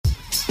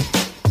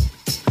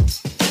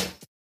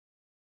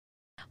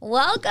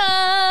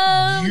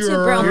Welcome to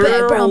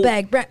Brown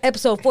Bag,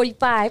 episode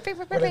 45.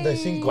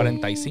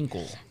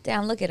 45.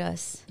 Damn, look at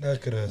us.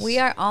 Look at us. We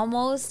are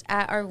almost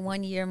at our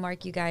 1 year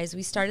mark, you guys.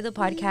 We started the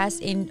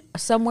podcast in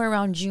somewhere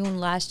around June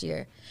last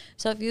year.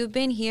 So if you've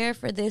been here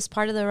for this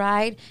part of the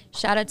ride,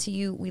 shout out to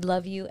you. We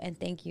love you and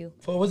thank you.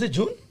 Was it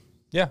June?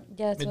 Yeah,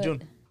 that's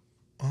mid-June.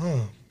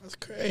 Oh, that's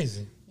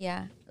crazy.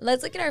 Yeah.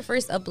 Let's look at our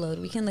first upload.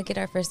 We can look at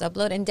our first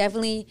upload and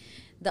definitely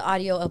the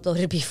audio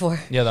uploaded before.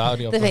 Yeah, the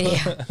audio. The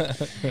video.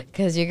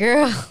 Because your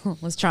girl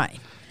was trying.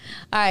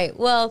 All right.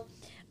 Well,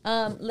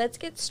 let's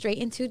get straight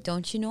into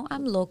Don't You Know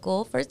I'm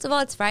Local. First of all,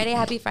 it's Friday.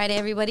 Happy Friday,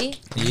 everybody.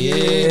 Yeah.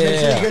 Make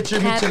sure you get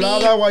your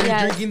michelada while you're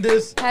drinking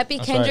this. Happy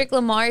Kendrick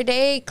Lamar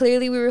Day.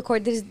 Clearly, we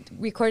recorded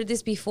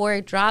this before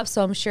it dropped,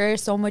 so I'm sure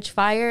so much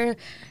fire.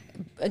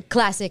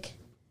 Classic.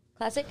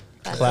 Classic.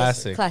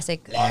 Legend.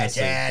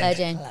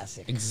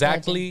 Classic.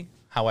 Exactly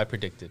how I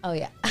predicted. Oh,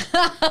 yeah.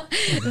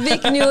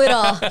 Vic knew it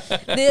all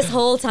this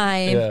whole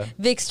time. Yeah.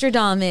 Vic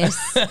Stradamus.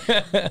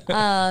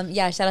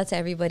 Yeah, shout out to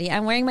everybody.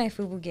 I'm wearing my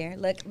FUBU gear.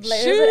 Look,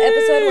 there's an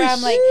episode where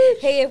I'm like,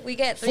 hey, if we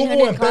get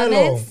 300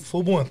 comments.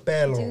 FUBU and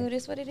pelo. Dude,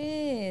 it's what it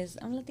is.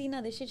 I'm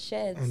Latina. This shit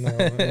sheds. No.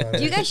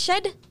 Do you guys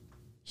shed?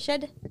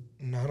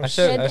 No, I don't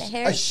shed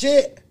hair? I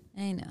shit.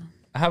 I know.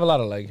 I have a lot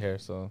of leg hair,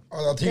 so.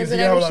 I think you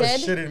have a lot of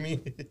shit in me.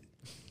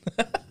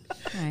 All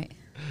right.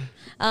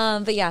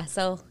 But yeah,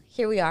 so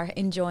here we are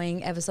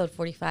enjoying episode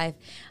 45,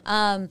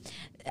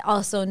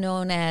 also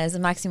known as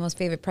Maximo's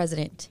favorite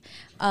president.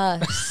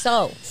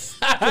 So,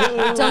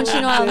 don't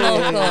you know I'm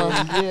local?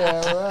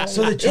 Yeah, right.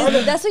 So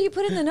that's what you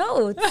put in the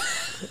notes.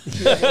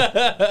 You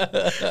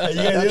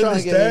guys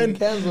understand?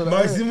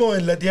 Maximo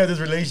and Letty have this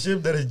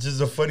relationship that is just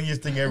the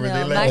funniest thing ever.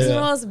 No,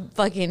 Maximo's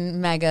fucking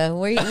mega.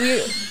 We're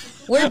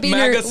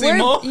Beaner.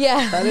 Magasimo?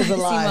 Yeah. That is a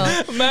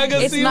lie.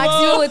 Magasimo. It's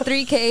Maximo with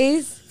 3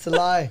 Ks. It's a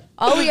lie.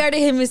 All we are to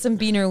him is some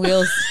Beaner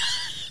wheels.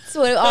 That's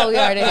what all we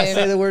are to I him.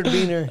 say the word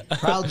beaner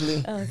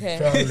proudly. Okay.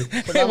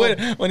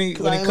 Hey, when he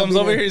comes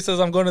over here, he says,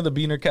 "I'm going to the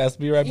Beaner cast.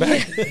 Be right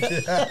back."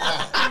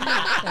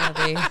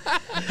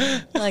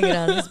 Look at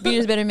all this.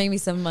 Beaner's better make me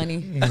some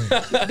money.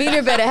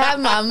 Beaner better have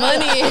my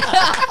money.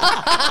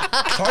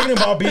 Talking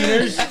about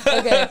Beaners.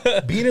 Okay.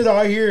 Beaners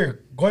out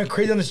here going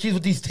crazy on the streets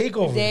with these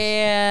takeovers.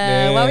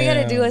 Damn. Why we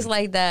gotta do us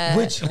like that?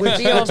 Which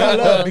I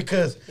love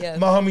because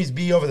my homies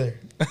be over there.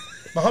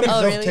 My homies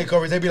love really?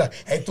 takeovers. They be like,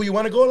 "Hey, fool, you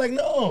want to go?" Like,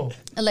 no.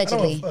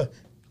 Allegedly.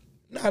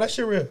 Nah, that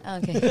shit real.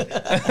 Okay.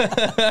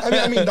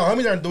 I mean, the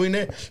homies aren't doing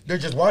it. They're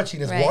just watching.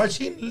 Is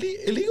watching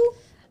illegal?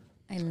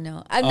 I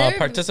know. I've never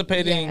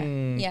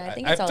participating. Yeah, I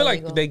think it's all feel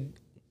illegal. like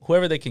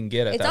whoever they can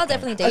get at it's that all point.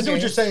 definitely dangerous. I see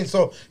what you're saying.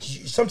 So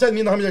sometimes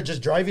me and the homies are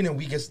just driving and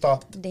we get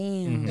stopped. Damn.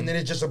 Mm-hmm. And then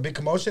it's just a big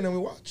commotion and we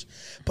watch.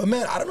 But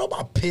man, I don't know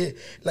about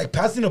like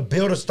passing a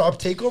bill to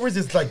stop takeovers.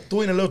 It's like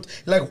doing a little,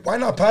 like, why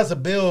not pass a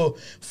bill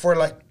for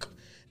like,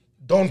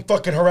 don't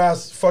fucking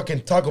harass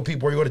fucking taco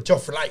people or you go to jail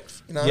for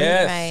life. You know what I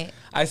mean? Right.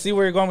 I see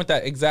where you're going with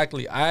that.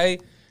 Exactly. I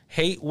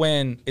hate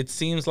when it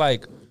seems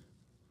like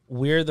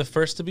we're the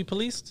first to be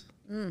policed.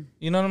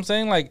 You know what I'm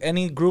saying? Like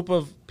any group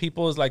of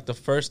people is like the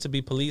first to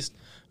be policed.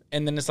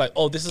 And then it's like,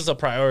 oh, this is a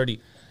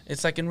priority.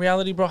 It's like in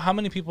reality, bro, how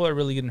many people are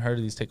really getting hurt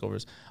of these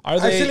takeovers? Are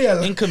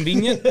they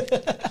inconvenient?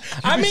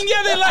 I mean,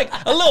 yeah, they like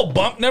a little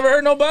bump, never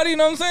hurt nobody. You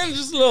know what I'm saying?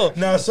 Just a little,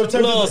 sometimes a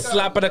little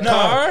slap of the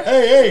car.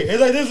 Hey,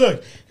 it's like this.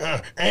 Look,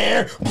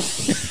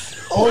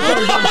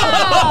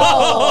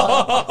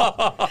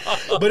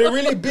 but it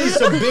really be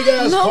some big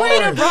ass No cars. way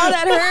to bro,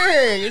 that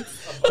hurts.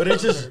 But it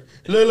just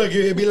look.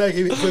 It'd be like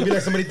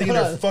somebody thinking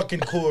they're fucking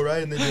cool,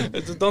 right? And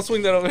they just don't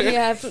swing that over here.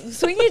 Yeah,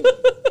 swing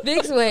it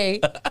Vic's way.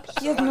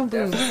 He has no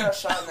boobs. I got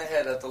shot in the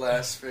head at the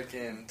last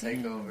freaking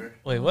takeover.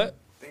 Wait, what?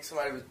 I think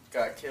somebody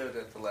got killed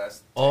at the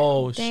last.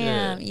 Oh,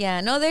 Damn. shit. Yeah,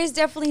 no, there's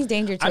definitely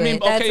danger to it. I mean,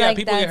 okay, yeah,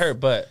 people get hurt,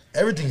 but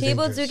everything's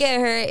people dangerous. do get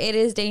hurt. It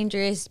is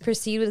dangerous.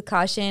 Proceed with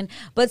caution.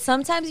 But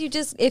sometimes you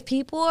just, if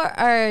people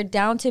are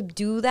down to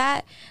do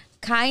that,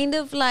 kind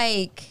of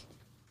like,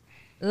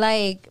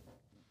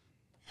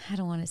 I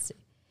don't want to say.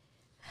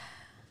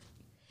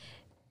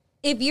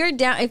 If you're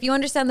down, if you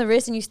understand the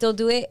risk and you still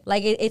do it,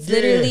 like it's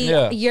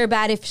literally you're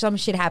bad if some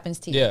shit happens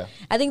to you. Yeah.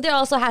 I think there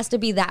also has to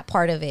be that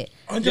part of it.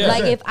 100%.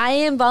 Like if I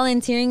am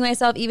volunteering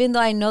myself, even though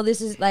I know this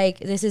is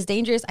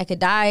dangerous, I could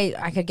die,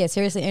 I could get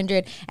seriously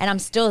injured, and I'm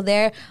still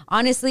there.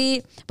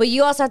 Honestly, but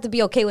you also have to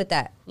be okay with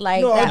that.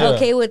 Like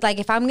okay with like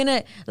if I'm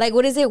gonna like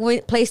what is it?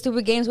 Play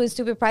stupid games, win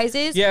stupid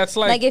prizes. Yeah, it's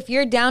like if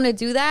you're down to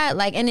do that,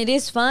 like and it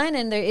is fun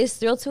and there is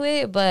thrill to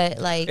it, but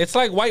like it's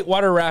like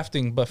whitewater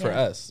rafting, but for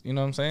us. You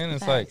know what I'm saying?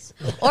 It's facts.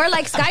 Or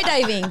like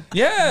skydiving.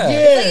 Yeah.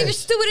 It's like if you're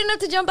stupid enough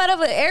to jump out of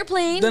an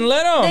airplane, then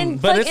let them.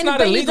 But it's not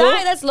illegal. You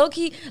die, that's low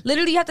key.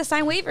 Literally, you have to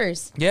sign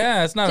waivers.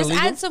 Yeah, it's not Just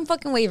illegal. add some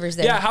fucking waivers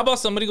there. Yeah, how about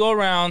somebody go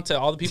around to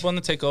all the people in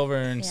the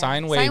takeover and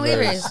sign waivers? Sign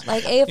waivers.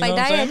 Like, hey, if I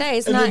die, I die.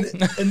 It's not.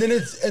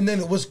 And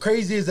then what's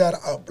crazy is that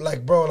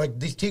like, bro, like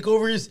these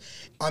takeovers.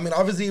 I mean,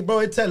 obviously, bro,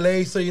 it's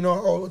LA, so you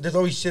know, there's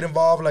always shit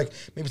involved. Like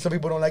maybe some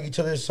people don't like each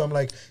other, some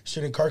like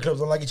shit in car clubs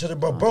don't like each other.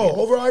 But bro,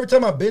 overall, every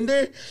time I've been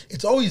there,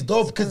 it's always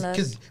dope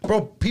because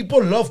bro,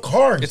 people love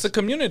cars. It's a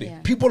community.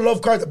 Yeah. People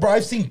love cars, bro.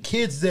 I've seen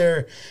kids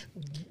there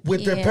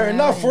with their parents.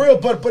 Not for real,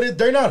 but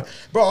they're not,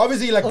 bro.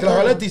 Obviously, like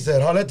Haleti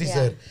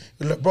said,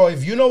 look, bro,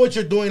 if you know what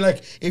you're doing,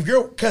 like if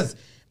you're, because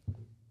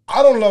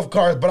I don't love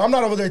cars, but I'm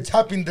not over there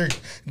tapping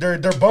their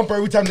bumper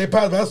every time they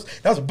pass.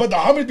 But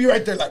I'm gonna be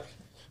right there like,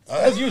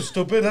 that's you,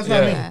 stupid. That's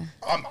not me.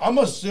 I'm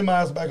gonna sit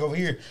my ass back over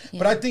here. Yeah.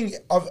 But I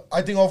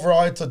think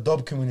overall it's a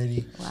dope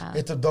community. Wow.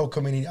 It's a dope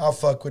community. I'll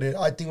fuck with it.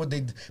 I think what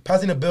they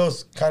passing the bill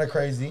is kind of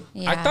crazy.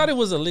 Yeah. I thought it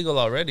was illegal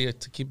already,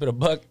 to keep it a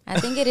buck.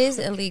 I think it is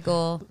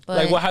illegal.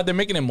 But Like, how they're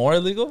making it more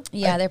illegal?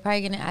 Yeah, they're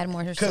probably gonna add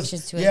more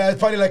restrictions to it. Yeah, it's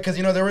probably like because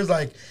you know there was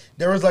like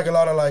a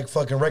lot of like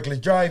fucking reckless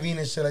driving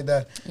and shit like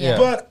that. Yeah.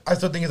 But I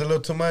still think it's a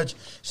little too much.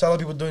 Shout out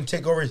to people doing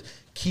takeovers.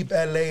 Keep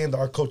LA and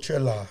our culture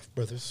alive,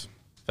 brothers.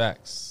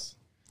 Facts.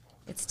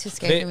 It's too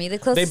scary for me. The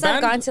closest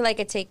I've banned- gone to like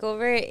a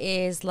takeover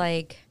is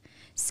like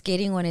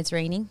skating when it's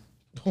raining.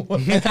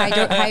 Like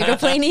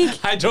hydroplaning.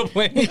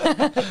 Hydroplane.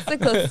 That's the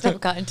closest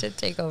I've gotten to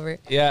takeover.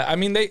 Yeah, I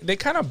mean, they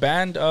kind of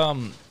banned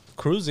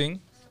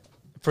cruising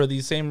for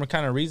these same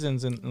kind of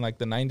reasons in like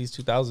the 90s,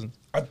 2000s.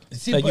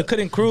 Like you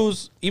couldn't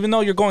cruise even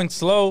though you're going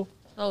slow,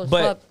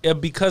 but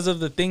because of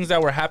the things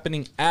that were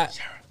happening at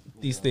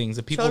these things,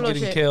 the people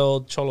getting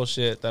killed, cholo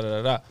shit, da da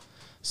da da.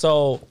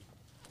 So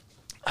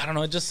I don't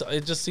know. It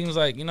just seems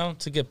like, you know,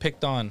 to get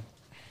picked on.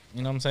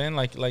 You know what I'm saying?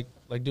 Like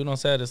Duno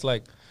said, it's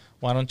like,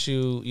 why don't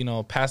you, you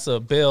know, pass a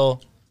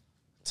bill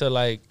to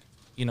like,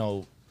 you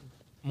know,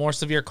 more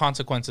severe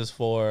consequences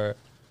for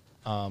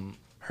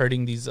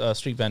hurting these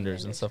street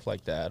vendors and stuff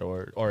like that,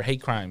 or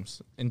hate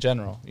crimes in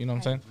general. You know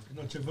what I'm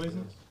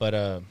saying?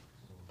 But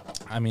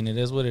I mean, it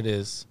is what it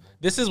is.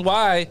 This is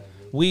why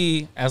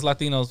we, as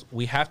Latinos,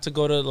 we have to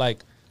go to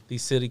like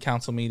these city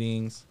council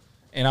meetings.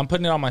 And I'm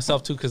putting it on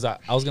myself too, because I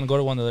was gonna go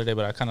to one the other day,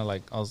 but I kind of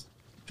like, I was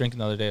drinking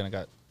the other day and I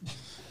got,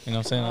 you know what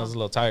I'm saying, I was a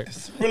little tired.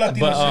 But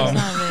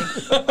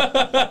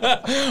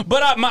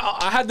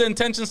I had the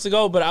intentions to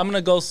go, but I'm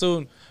gonna go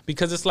soon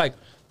because it's like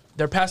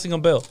they're passing a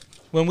bill.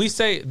 When we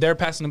say they're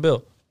passing a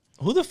bill,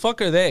 who the fuck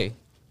are they?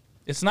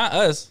 It's not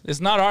us. It's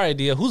not our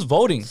idea. Who's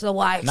voting? It's the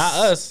whites. Not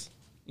us.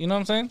 You know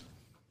what I'm saying?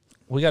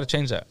 We got to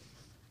change that.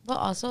 But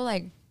also,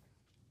 like,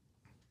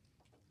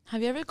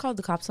 have you ever called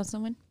the cops on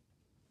someone?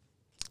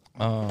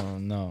 Oh,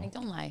 no. Like,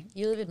 don't lie.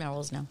 You live in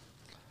Melrose now.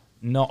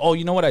 No. Oh,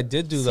 you know what I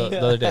did do the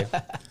other day?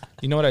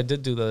 You know what I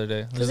did do the other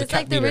day? Because it's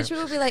like the rich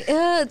people be like,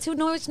 too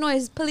much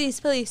noise.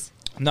 Police.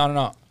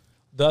 No.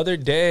 The other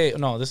day,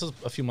 no, this was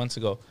a few months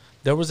ago.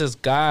 There was this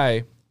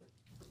guy,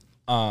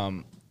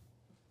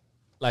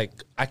 like,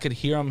 I could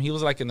hear him. He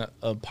was like in an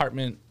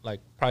apartment, like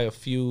probably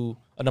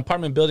an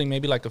apartment building,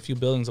 maybe like a few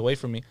buildings away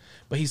from me.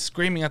 But he's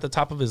screaming at the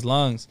top of his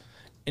lungs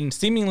and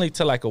seemingly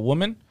to like a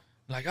woman.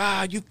 Like,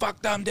 you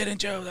fucked them,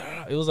 didn't you?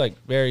 It was like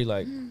very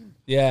like,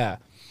 yeah.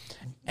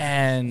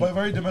 And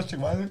very domestic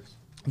violence?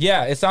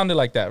 Yeah, it sounded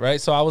like that,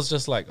 right? So I was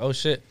just like, oh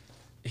shit.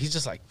 He's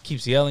just like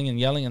keeps yelling.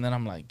 And then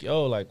I'm like,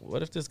 yo, like,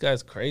 what if this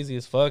guy's crazy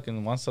as fuck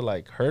and wants to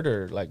like hurt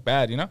her like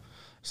bad, you know?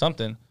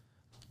 Something.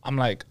 I'm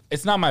like,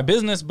 it's not my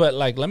business, but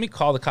like, let me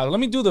call the cops.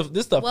 Let me do this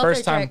is the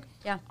first time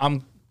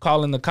I'm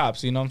calling the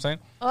cops, you know what I'm saying?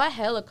 Oh, I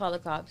hella call the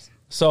cops.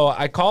 So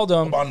I called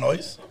them. About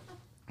noise?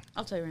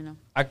 I'll tell you right now.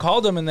 I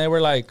called them and they were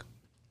like,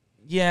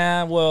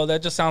 yeah, well,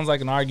 that just sounds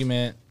like an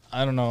argument.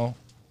 I don't know.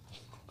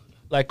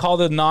 Like, call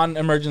the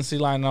non-emergency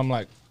line. And I'm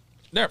like,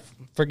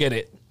 forget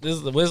it. This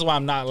is why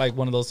I'm not like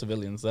one of those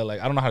civilians. They're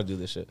like, I don't know how to do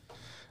this shit.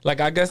 Like,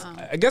 I guess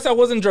I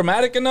wasn't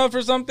dramatic enough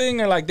or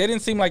something. Or like, they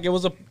didn't seem like it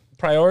was a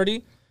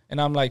priority.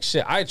 And I'm like,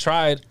 shit, I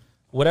tried.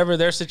 Whatever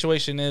their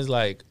situation is,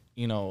 like,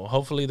 you know,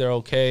 hopefully they're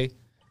okay.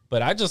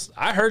 But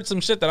I heard some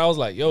shit that I was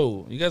like,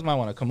 yo, you guys might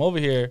want to come over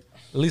here.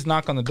 At least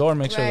knock on the door,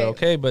 make sure they're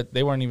okay. But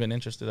they weren't even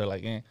interested. They're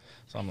like, eh.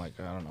 So I'm like,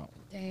 I don't know.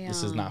 Damn.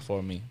 This is not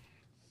for me.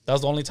 That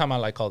was the only time I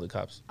like called the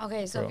cops.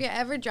 Okay, so if you're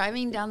ever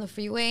driving down the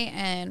freeway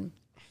and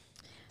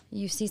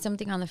you see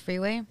something on the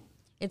freeway,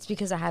 it's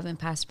because I haven't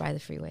passed by the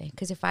freeway.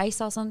 Because if I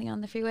saw something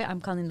on the freeway, I'm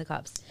calling the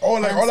cops.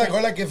 Or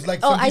like if like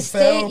something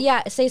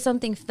fell. Say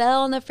something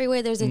fell on the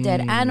freeway. There's a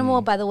dead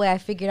animal. By the way, I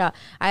figured out.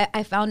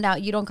 I found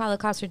out you don't call the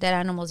cops for dead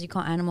animals. You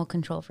call animal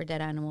control for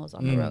dead animals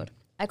on the road.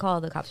 I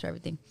call the cops for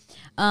everything.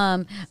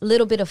 A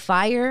little bit of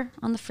fire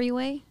on the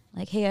freeway.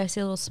 Like, hey, I see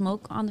a little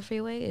smoke on the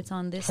freeway. It's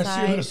on this side. I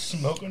see a little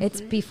smoke on the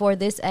freeway. Before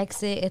this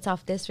exit. It's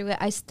off this freeway.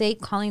 I stay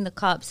calling the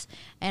cops,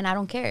 and I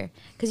don't care.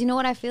 Because you know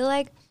what I feel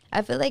like?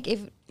 I feel like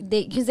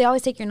because they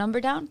always take your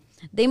number down,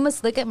 they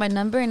must look at my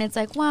number, and it's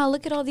like, wow,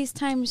 look at all these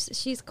times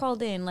she's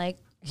called in. Like,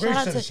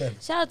 shout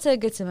out to a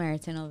good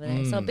Samaritan over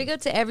there. So big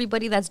up to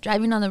everybody that's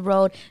driving on the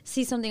road,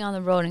 see something on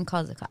the road, and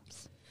calls the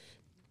cops.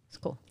 It's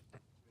cool.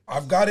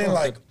 I've gotten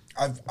like,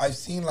 I've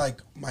seen like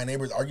my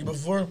neighbors argue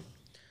before.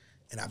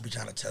 And I'll be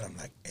trying to tell them,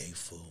 like, hey,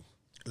 fool.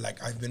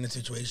 Like, I've been in a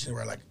situation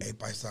where, like, hey,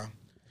 paisa,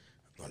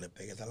 no le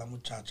pegues a la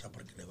muchacha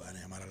porque le van a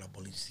llamar a la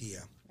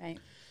policía. Right.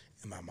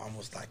 And my mom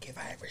was like, if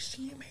I ever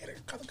see him hit her,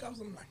 call the cops.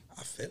 I'm like,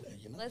 I feel it,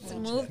 you know. Let's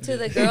move to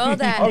the girl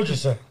that I was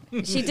just saying.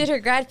 she did her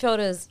grad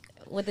photos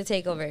with the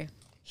takeover,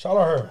 Shout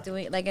out her.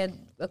 doing like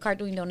a car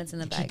doing donuts in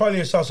the She's back.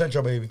 probably a South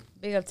Central baby.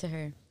 Big up to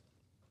her.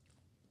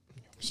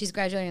 She's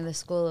graduating the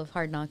school of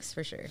hard knocks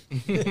for sure.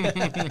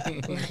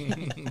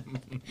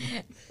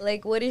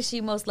 Like, what is she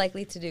most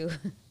likely to do?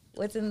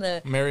 What's in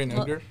the Marion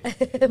Edgar.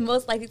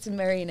 most likely to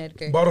marry an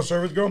Edgar? Bottle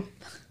service girl.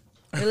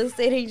 Real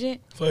estate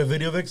agent. For a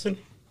video vixen.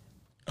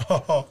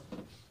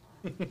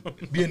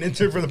 Be an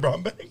intern for the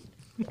Brown Bag.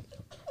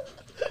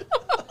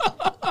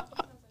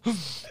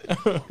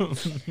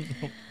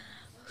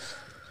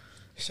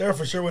 Sarah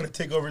for sure want to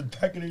take over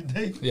back in her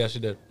day. Yeah, she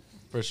did.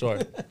 For sure.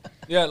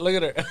 Yeah, look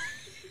at her.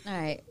 All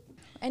right.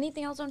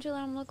 Anything else on Chill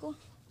Out Local?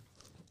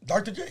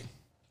 Dr. J.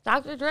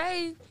 Dr.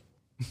 Dre.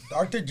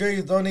 Dr. J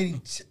is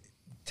donating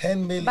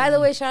 10 million. By the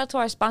way, shout out to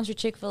our sponsor,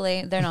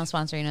 Chick-fil-A. They're not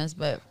sponsoring us,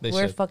 but They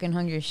we're should. fucking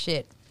hungry as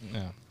shit.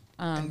 Yeah.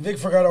 And Vic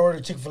forgot to order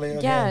Chick-fil-A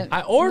again. Yeah.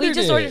 I ordered We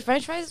just it. ordered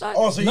french fries, dog.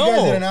 Oh, so you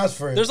guys didn't ask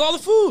for it. There's all the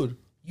food.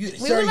 You, We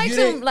Sarah, would like you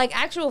some didn't- like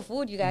actual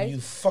food, you guys. You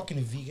fucking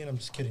vegan. I'm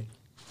just kidding.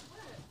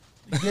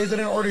 You guys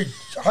didn't order.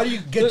 How do you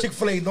get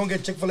Chick-fil-A? Don't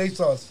get Chick-fil-A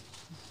sauce.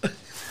 I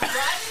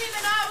didn't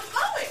even know I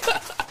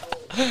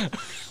was going.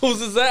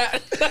 Whose is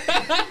that?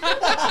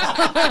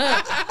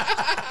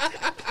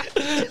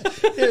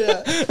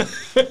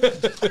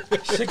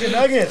 Chicken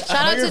nugget.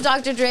 Shout out to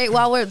Dr. Dre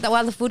while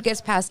the food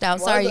gets passed out.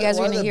 Sorry, you guys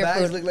are gonna hear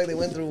bags food. look like they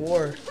went through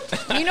war.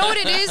 You know what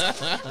it is?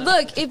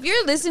 Look, if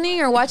you're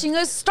listening or watching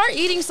us, start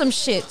eating some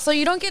shit so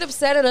you don't get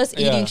upset at us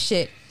Yeah. eating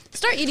shit.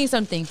 Start eating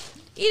something.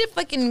 Eat a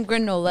fucking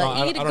granola. No,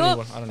 I Eat don't go need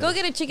one. I don't go need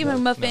get a chicken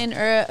McMuffin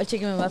or a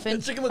chicken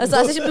McMuffin. chicken A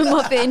sausage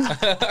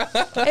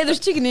McMuffin. Hey, there's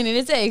chicken in it.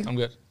 It's egg. I'm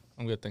good.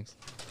 I'm good, thanks.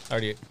 I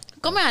already ate.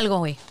 Come algo,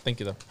 güey. Thank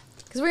you, though.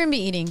 Because we're going to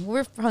be eating.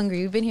 We're hungry.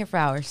 We've been here for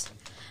hours.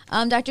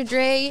 Dr.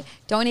 Dre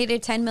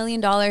donated $10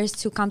 million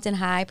to Compton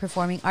High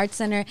Performing Arts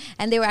Center.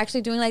 And they were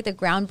actually doing like the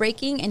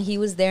groundbreaking. And he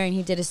was there and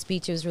he did a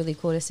speech. It was really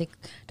cool to see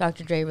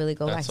Dr. Dre really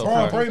go That's back so to Bro,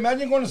 far. bro,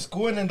 imagine going to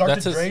school and then Dr.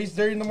 That's his- Dre's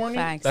there in the morning.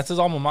 facts. That's his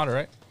alma mater,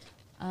 right?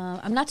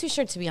 I'm not too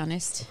sure, to be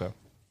honest. Okay.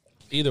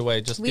 Either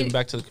way, just giving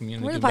back to the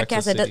community. We're the giving back to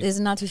podcast that city. is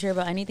not too sure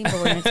about anything, but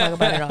we're going to talk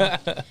about it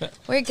all.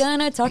 We're going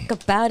to talk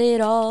about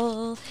it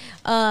all.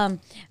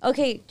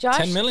 Okay, Josh.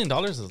 $10 million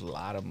is a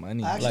lot of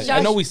money. Actually, Like, I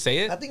know Josh- we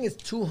say I it. think it's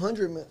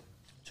 200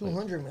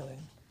 million.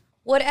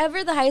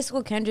 Whatever the high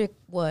school Kendrick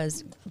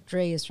was,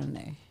 Dre is from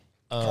there.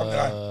 Oh,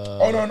 no.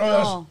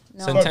 Oh,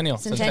 That's, no. Centennial.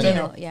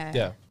 Centennial, yeah.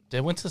 Yeah.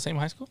 They went to the same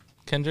high school?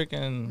 Kendrick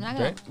and Not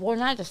Dre? gonna, well,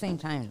 not at the same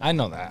time. I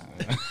know that.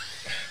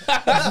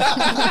 But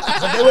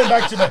they went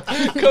back to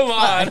the. Come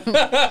on.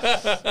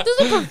 This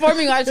is a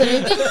performing arts center.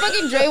 You think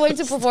fucking Dre went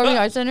to performing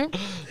arts center?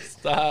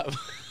 Stop.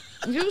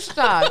 You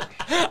stop.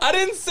 I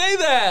didn't say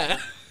that.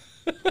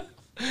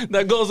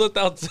 That goes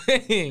without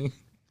saying.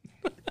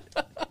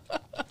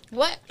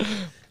 What?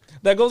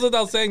 That goes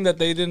without saying that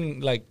they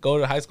didn't like go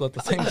to high school at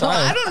the same I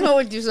time. don't know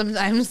what you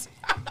sometimes.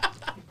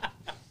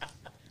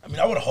 I mean,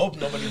 I would hope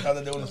nobody thought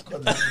that they were in school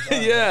at the same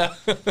time. Yeah.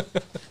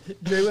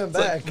 They went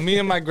back. Me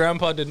and my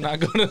grandpa did not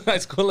go to high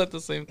school at the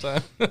same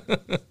time.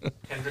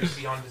 Kendrick's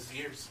beyond his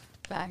years.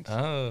 Facts.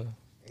 Oh.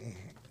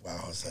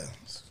 Wow, so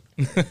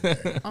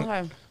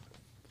Okay.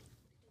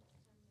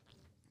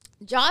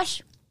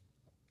 Josh,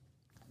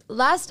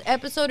 last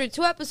episode or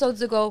 2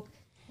 episodes ago,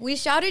 we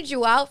shouted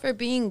you out for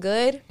being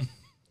good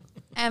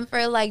and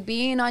for like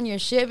being on your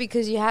shit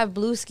because you have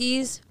blue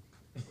skis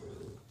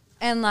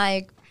and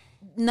like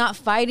not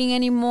fighting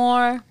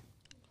anymore.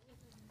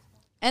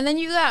 And then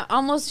you got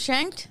almost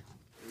shanked.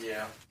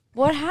 Yeah.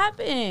 What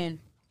happened?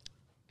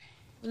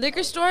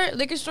 Liquor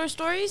store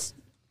stories?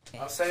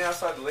 I was standing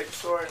outside the liquor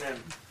store, and then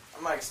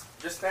I'm like,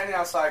 just standing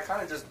outside,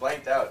 kind of just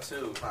blanked out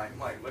too. Like, I'm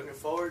like looking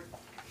forward.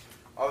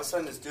 All of a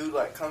sudden, this dude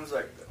like comes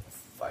like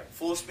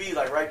full speed,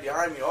 like right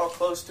behind me, all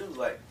close too.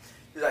 Like,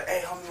 he's like,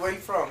 "Hey, homie, where you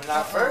from?" And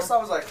at first, I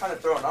was like kind of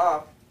thrown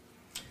off.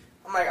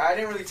 I'm like, I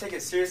didn't really take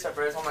it serious at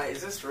first. I'm like,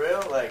 is this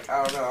real? Like,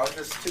 I don't know. I was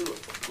just too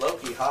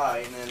low-key high,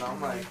 and then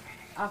I'm like,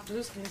 Off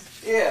blue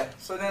skis. yeah.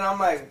 So then I'm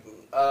like,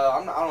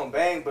 I don't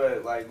bang,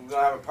 but like we're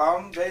gonna have a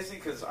problem basically,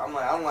 because I'm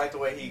like, I don't like the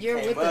way he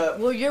came up.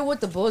 You're with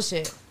the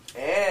bullshit.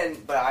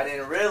 But I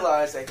didn't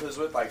realize that he was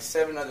with like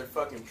 7 other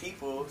fucking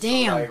people.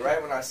 Damn. So, like,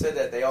 right when I said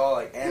that, they all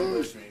like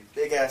ambushed me.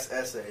 Big ass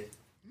essay.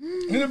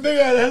 in a big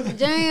ass. And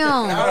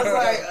Damn. I was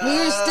like,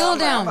 You're still I'm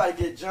down. about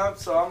to get jumped,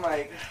 so I'm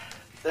like,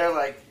 they're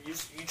like, you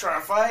trying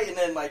to fight? And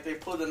then like they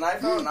pulled the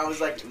knife out, and I was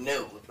like,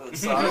 no.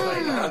 So I was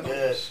like, nah, I'm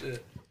good.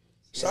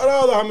 Shout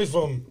out the homies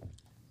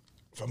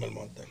from El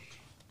Monte.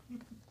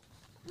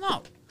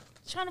 No.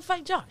 Trying to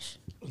fight Josh.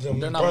 They're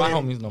not my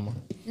homies no more.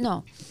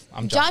 No.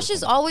 I'm Josh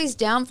is always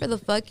down for the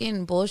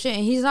fucking bullshit,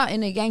 and he's not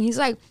in a gang. He's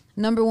like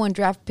 #1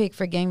 draft pick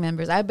for gang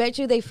members. I bet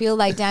you they feel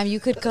like, damn, you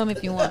could come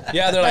if you want.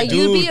 Yeah, they're like,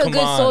 dude, you'd be a come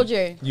good on.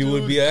 soldier. You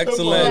would be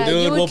excellent, Yeah, you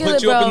dude. would We'll kill put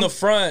it, you up bro. in the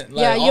front.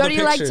 Like, Yeah, all you the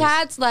already like pictures.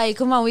 tats. Like,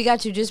 come on, we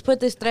got you. Just put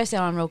this dress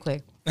on real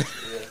quick. Yeah,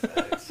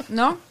 facts.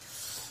 No?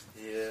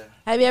 Yeah.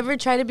 Have you ever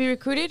tried to be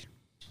recruited?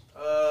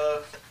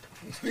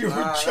 You were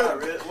Nah, trying- not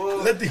really. Well,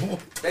 Let the-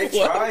 they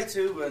tried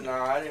to, but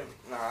I didn't.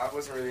 I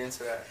wasn't really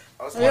into that.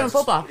 I was Oh, you're more in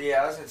football?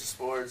 Yeah, I was into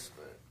sports,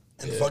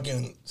 but And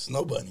fucking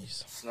snow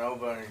bunnies. snow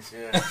bunnies,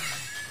 yeah.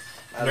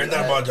 Learned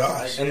that about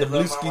Josh. And the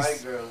blue my skis.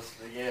 white girls,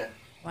 but yeah.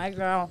 My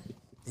girl.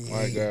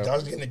 White girl.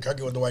 Josh getting it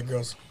cocky with the white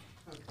girls.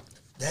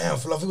 Damn,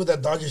 Fluffy with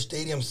that Dodger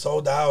Stadium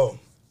sold out.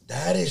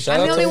 That is. Shout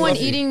I'm out the to only one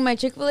Fluffy. eating my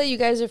Chick-fil-A. You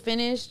guys are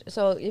finished.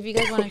 So if you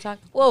guys want to talk.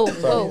 Whoa.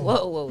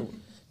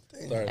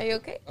 Sorry. Are you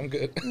okay? I'm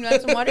good. You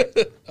want some water?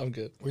 I'm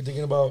good. We're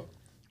thinking about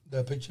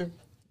that picture.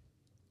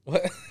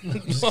 What?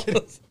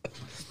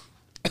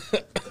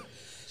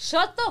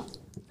 Shut the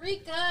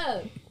freak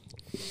up.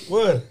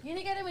 What? You're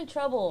gonna get him in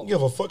trouble.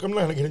 Give a fuck. I'm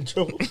not gonna get in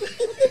trouble.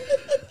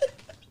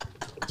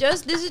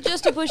 This is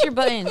just to push your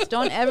buttons.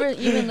 Don't ever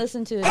even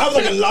listen to it. I have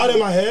like a lot in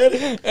my head.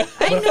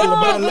 I know, but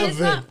I but love it's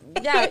not.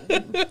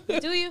 Yeah.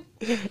 Do you?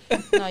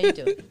 No, you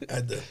do.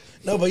 I do.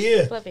 No, but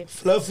yeah. Fluffy.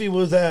 Fluffy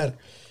was that.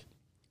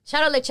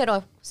 Shout out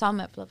Lechero. Saw him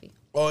at Fluffy.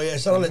 Oh, yeah.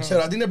 Shout out Lechero.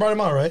 I think they brought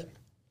him out, right?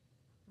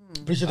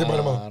 Pretty sure they brought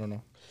him I out. don't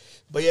know.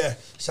 But yeah,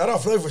 shout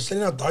out Fluffy for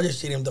selling out Dodger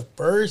Stadium. The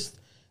first.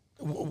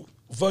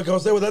 Fuck, I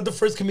was saying, was that the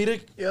first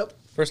comedic? Yep.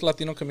 First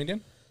Latino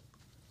comedian?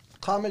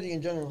 Comedy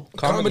in general.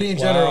 Comedy in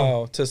general.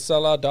 Wow, to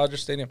sell out Dodger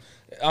Stadium.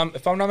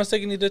 If I'm not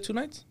mistaken, he did 2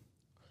 nights?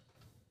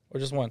 Or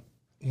just one?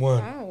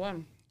 One. Oh,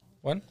 one.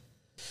 One?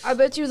 I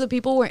bet you the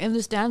people were in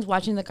the stands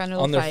watching the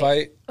Canelo On their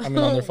fight? I mean,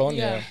 on their phone?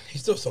 Yeah. Yeah. He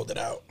still sold it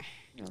out.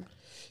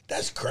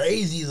 That's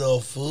crazy, though,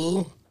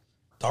 fool.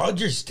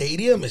 Dodger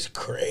Stadium is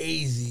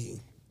crazy.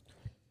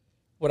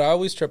 What I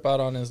always trip out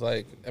on is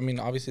like, I mean,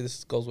 obviously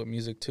this goes with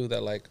music too,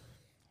 that like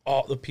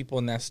all the people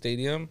in that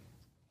stadium,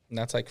 and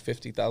that's like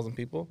 50,000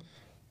 people,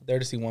 there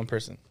to see one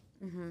person.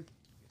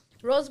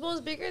 Rose Bowl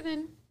is bigger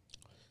than.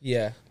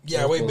 Yeah.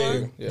 Yeah, way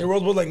bigger. Yeah. The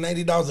Rose Bowl like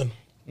 90,000.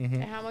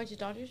 And how much is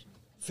Dodgers?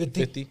 50.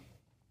 50.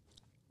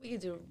 We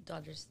could do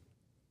Dodgers.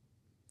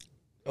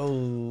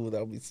 Oh, that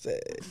would be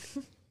sick.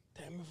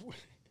 Damn it.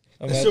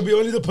 Imagine. That should be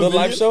only the The pavilion.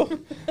 live show?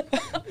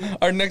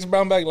 Our next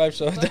Brown Bag live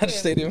show at Dodger yeah.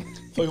 Stadium.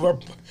 Fuck if our-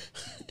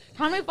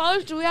 How many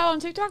followers do we have on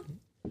TikTok?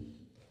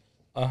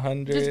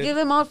 100. Just give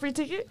them all a free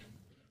ticket.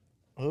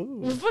 Ooh.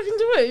 We'll fucking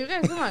do it. You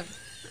guys, come on.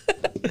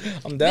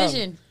 I'm down.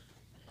 Vision.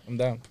 I'm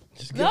down.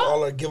 Just give, No.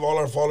 all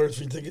our followers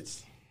free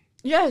tickets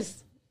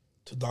Yes.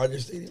 to Dodger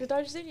Stadium. To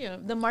Dodger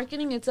Stadium. The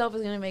marketing itself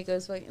is gonna make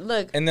us fucking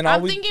look. And then I'm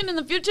always- thinking in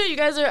the future, you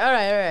guys are all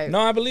right.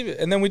 No, I believe it.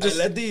 And then we just,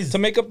 let these- to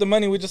make up the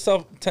money, we just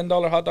sell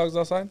 $10 hot dogs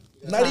outside.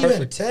 Not even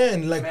Perfect.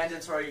 10. Like,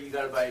 Mandatory, you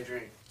gotta buy a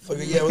drink. fuck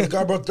it, yeah, we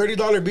got about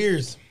 $30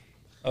 beers.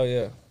 Oh,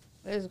 yeah.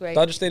 It was great.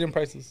 Dodger Stadium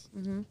prices.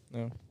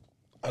 Yeah.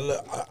 I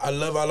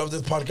love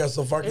this podcast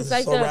so far because It's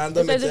it's, like so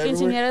random. it's It's like the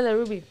everywhere. quinceañera de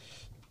Ruby.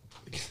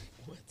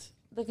 What?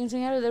 The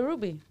quinceañera de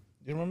Ruby.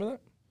 You remember that?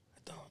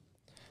 I don't.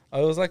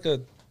 Oh, it was like a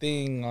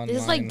thing online.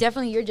 This is like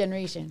definitely your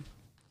generation.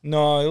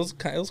 No, it was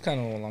kind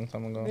of a long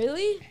time ago.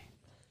 Really?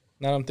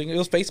 Now I'm thinking it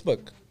was Facebook.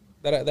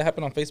 That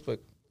happened on Facebook,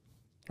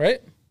 right?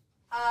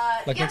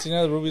 Like yeah.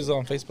 Quinceañera de Ruby's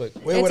on Facebook.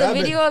 Wait, It's what a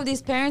happened? video of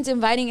these parents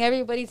inviting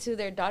everybody to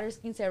their daughter's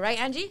quinceañera, right,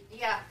 Angie?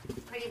 Yeah,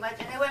 pretty much.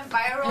 And it went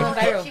viral. It went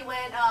viral. And she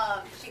went,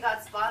 she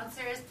got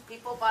sponsors.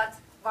 People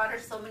bought her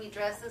so many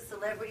dresses.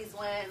 Celebrities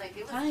went. Like,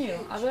 it was Telling you,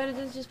 huge. I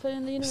better just put it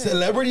in the universe.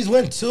 Celebrities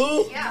went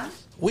too? Yeah.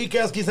 Weak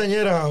ass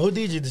quinceañera. Who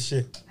did you this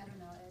shit?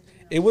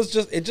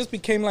 It just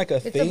became like a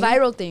It's thing. a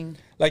viral thing.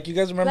 Like you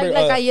guys remember?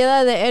 Like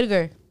Ayeda de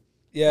Edgar.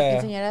 yeah.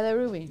 Quinceañera de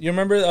Ruby. You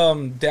remember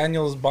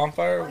Daniel's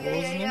bonfire? Oh, What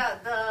was his name?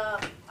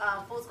 The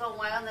Fools Gone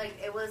Wild. Like,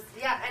 it was,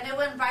 and it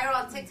went viral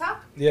on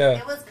TikTok. Yeah.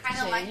 It was kind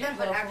of like that,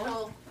 but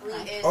actually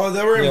is. Oh,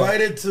 they were Yeah.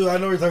 invited to. I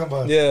know what you're talking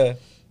about. Yeah.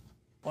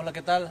 Hola,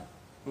 ¿qué tal?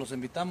 Los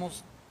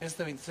invitamos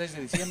este 26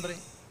 de diciembre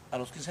a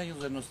los 15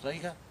 años de nuestra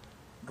hija,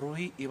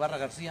 Rubí Ibarra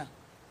García,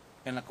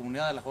 en la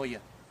comunidad de La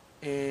Joya.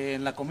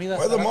 En la comida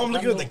Why the estará mom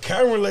looking at tocando the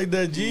camera like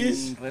that,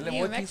 jeez? Relevo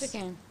You're X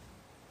Mexican.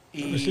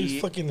 She's y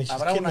fucking- she's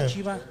habrá una kidnapped.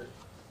 chiva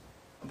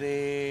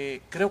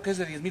de, creo que es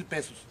de 10,000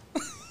 pesos,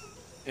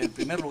 el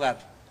primer lugar.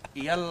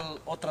 Y ya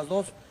otras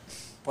dos,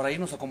 por ahí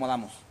nos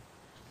acomodamos.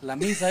 La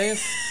misa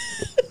es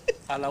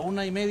a la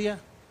 1:30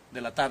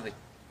 de la tarde.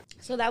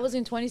 So that was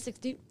in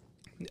 2016.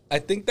 I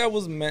think that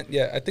was meant.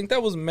 Yeah, I think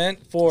that was meant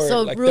for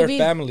So like Ruby,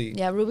 their family.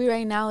 Yeah, Ruby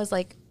right now is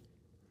like,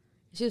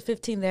 she was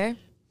 15 there.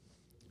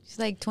 She's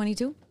like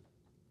 22.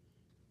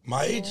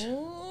 My age?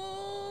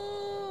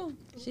 Oh,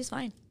 she's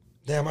fine.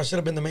 Damn, I should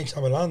have been the main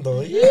chambelán,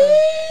 though. Yeah.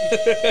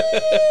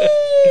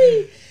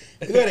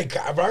 You got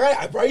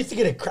it, bro. I used to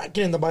get it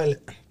cracking in the baile.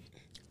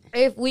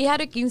 If we had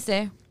a quince,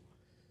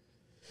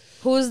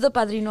 who's the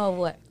padrino of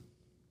what?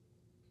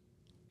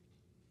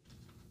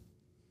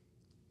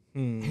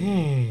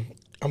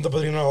 I'm the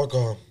padrino of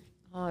alcohol.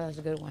 Oh, that's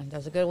a good one.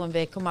 That's a good one,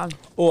 babe. Come on.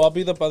 Oh, I'll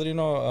be the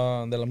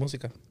padrino de la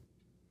música.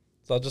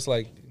 So I'll just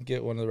like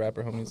get one of the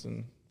rapper homies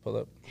and pull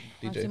up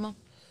DJ. Máximo.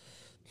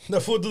 The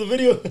food to the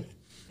video.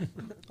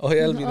 Oh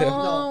yeah, el video.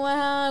 Oh,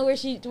 wow. Where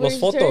she Los she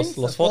fotos, turns? los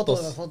Las fotos,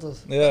 fotos. las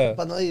fotos. Yeah.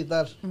 Para no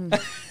editar.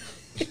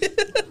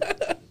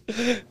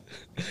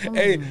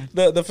 Hey,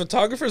 the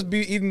photographers be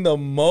eating the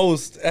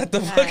most at the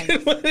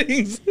fucking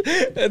weddings,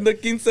 and the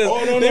king says,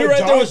 Oh no, they no,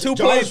 right there with two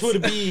plates.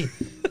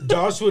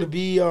 Josh would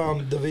be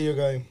the video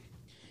guy,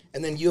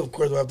 and then you of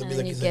course will have to be And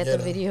the you get the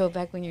quinceañera. video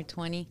back when you're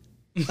 20.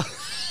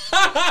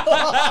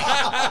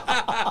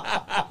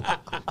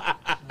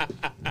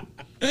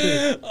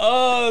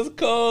 Oh, it's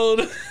cold.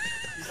 You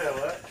said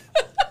what?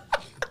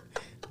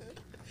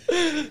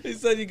 He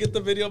said you get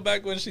the video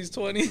back when she's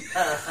 20.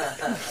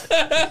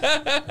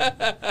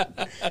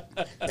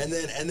 And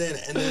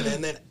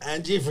then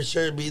Angie for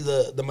sure be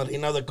the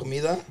marina de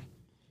comida.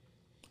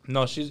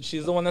 No,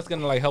 she's the one that's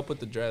gonna like help with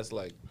the dress,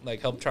 like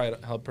help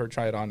her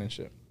try it on and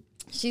shit.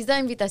 She's the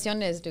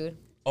invitaciones, dude.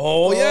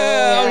 Oh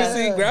yeah, I've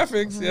seen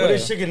graphics. Yeah, What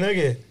is Chicken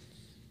Nugget?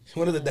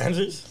 One of the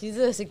dancers. She's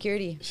the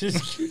security. She's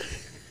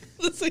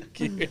the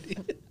security.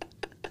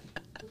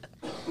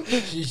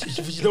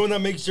 she's the one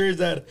that makes sure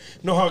that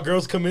know how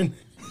girls come in.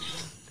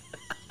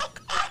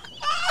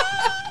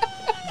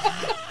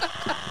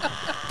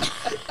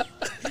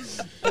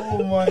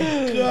 Oh my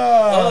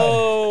god!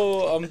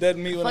 Oh, I'm dead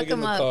meat when I Fuck get in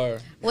him the up. car.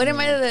 What am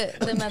I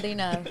the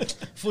madrina?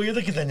 Fool, you're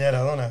the quinceañera,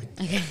 don't I?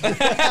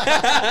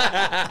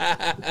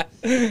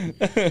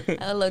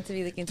 I would love to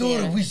be the Dude,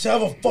 quinceañera. we should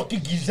have a fucking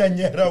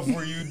quinceañera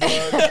for you, dog.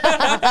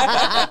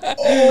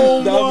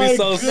 Oh That would my be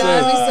so sick.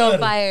 That would be so God.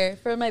 fire.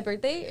 For my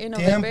birthday in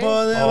November.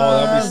 Tiempo de Oh,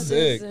 that'd be más.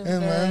 sick.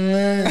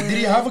 Did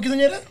you have a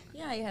quinceañera?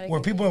 Yeah, you had a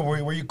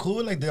Were you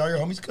cool? Like, did all your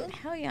homies come?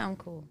 Hell yeah, I'm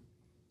cool.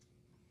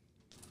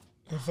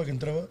 You fucking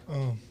throw it?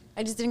 Oh.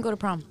 I just didn't go to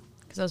prom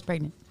because I was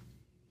pregnant.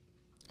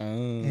 A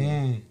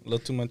little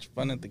too much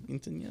fun at the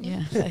quinceañera.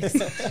 Yeah, thanks.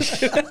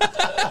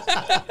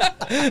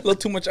 A little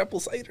too much apple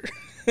cider.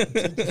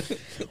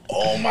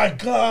 Oh my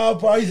god,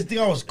 bro! I used to think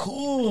I was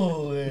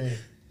cool.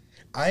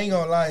 I ain't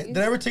gonna lie. Did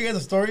I ever tell you guys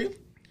the story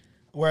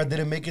where I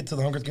didn't make it to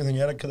the Hunger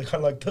quinceañera because I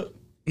got locked up?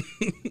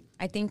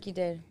 I think you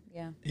did.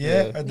 Yeah.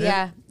 Yeah, I did.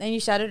 Yeah, and you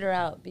shouted her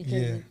out because.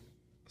 Yeah.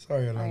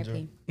 Sorry, Alondra.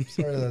 R.I.P.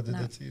 Sorry that I did No.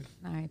 that to you.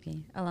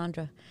 R.I.P.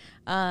 Alondra.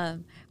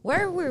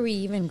 Where were we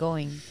even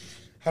going?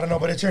 I don't know,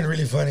 but it turned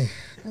really funny.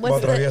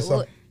 What's About the?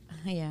 Travieso.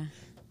 Yeah.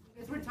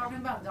 Because we're talking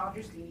about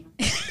Dodger Stadium.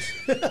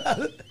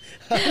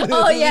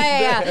 Oh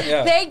yeah.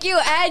 Yeah. Thank you,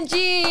 Angie.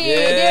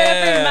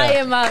 Yeah.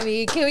 You're my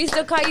mommy. Can we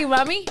still call you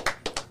mommy?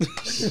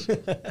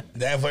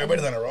 Damn, for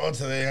everybody's on the road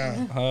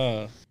today,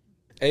 huh?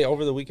 Hey,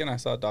 over the weekend I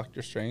saw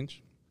Doctor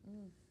Strange.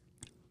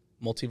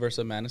 Multiverse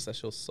of Madness. That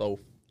show's so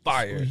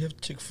fire. You have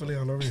Chick-fil-A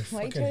all over your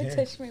Why you fucking trying hair.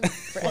 to touch my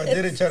breast? Oh, I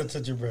didn't try to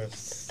touch your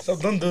breast. So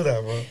don't do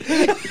that, bro.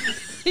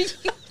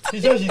 You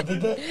know she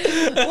did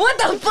that? What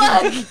the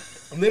fuck?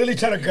 I'm literally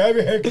trying to grab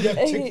your hair because you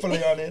have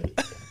Chick-fil-A on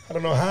it. I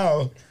don't know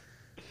how.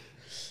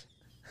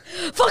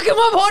 Fuck him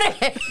up,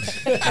 Jorge.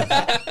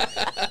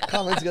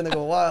 Comments gonna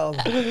go wild.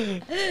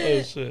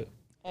 Oh shit.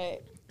 Hey,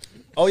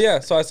 Oh yeah.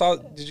 So I saw.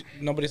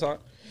 Nobody saw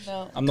it?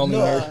 no. I'm the only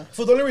No, nerd.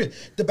 for the only reason,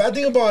 the bad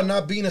thing about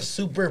not being a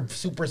super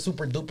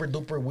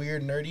duper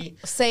weird nerdy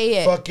Say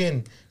it.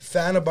 fucking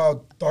fan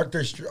about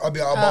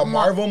about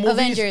Marvel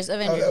movies,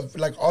 Avengers.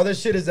 like all this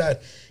shit is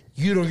that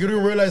you don't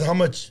realize how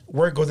much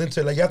work goes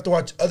into it. Like you have to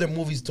watch other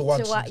movies to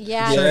watch.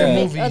 Yeah, certain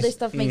it movies. makes other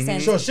stuff make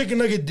sense. So Chicken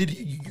Nugget,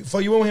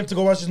 you went with him to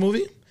go watch this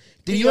movie?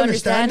 Did you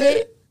understand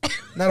it?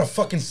 Not a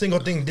fucking single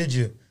thing, did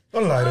you?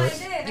 Don't lie to I us.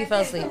 did. You I fell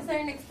did, asleep. To a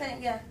certain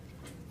extent, yeah.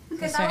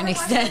 Because certain I only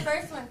watched extent. the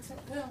first one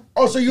too.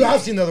 Oh, so you have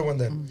seen the other one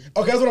then?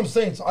 Okay, that's what I'm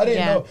saying. So I didn't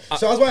Yeah. know.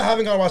 So that's why I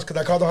haven't gone to watch because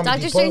I called the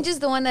Doctor Strange is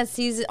the one that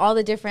sees all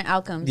the different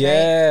outcomes. Right?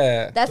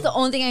 Yeah. That's the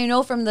only thing I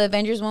know from the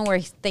Avengers one where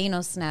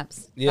Thanos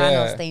snaps.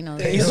 Yeah.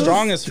 Thanos. He's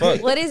strong as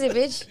fuck. What is it,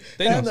 bitch?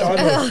 Thanos.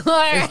 Thanos. It's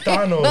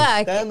Thanos.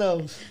 Fuck.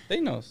 Thanos.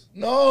 Thanos.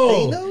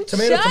 No. Thanos?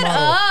 Tomato, Shut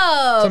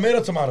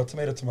tomato. up.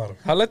 Tomato.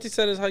 How Letty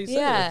said is how you say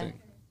Yeah. it, I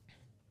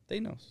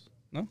think. Thanos.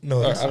 No? No,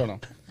 Or, that's I don't know.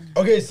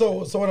 Okay,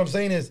 so what I'm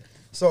saying is,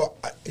 it's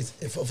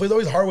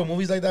always hard with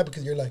movies like that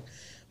because you're like,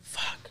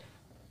 fuck.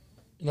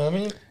 You know what I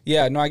mean?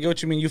 Yeah, no, I get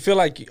what you mean. You feel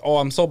like, oh,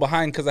 I'm so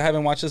behind because I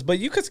haven't watched this, but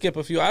you could skip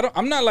a few.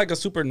 I'm not like a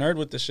super nerd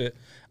with this shit.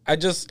 I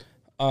just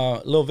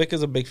Lil Vic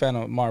is a big fan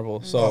of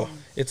Marvel, so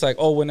it's like,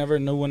 oh, whenever a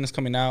new one is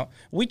coming out,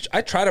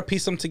 I try to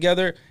piece them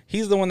together.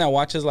 He's the one that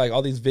watches like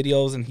all these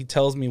videos and he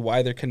tells me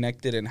why they're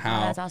connected and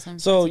how. that's awesome.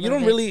 So That's you don't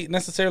Vic. really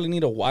necessarily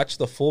need to watch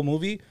the full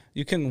movie.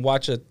 You can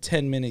watch a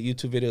 10-minute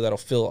YouTube video that'll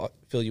fill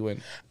you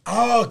in.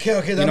 Oh, okay.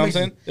 That You know what I'm makes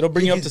saying? It'll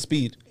bring you up to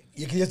speed.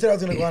 Yeah, 'cause yesterday I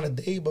was gonna go on a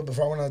date, but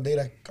before I went on a date,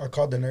 I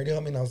called the nerdy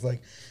homie and I was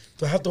like,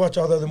 do I have to watch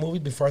all the other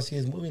movies before I see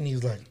his movie? And he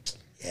was like,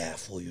 yeah,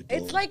 fool, you do.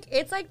 It's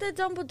like the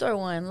Dumbledore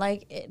one.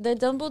 Like the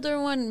Dumbledore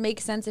one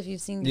makes sense if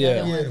you've seen the Yeah.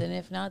 other ones, Yeah. and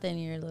if not, then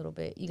you're a little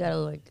bit. You gotta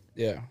like.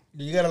 Yeah.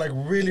 You gotta like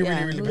really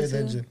pay who's who?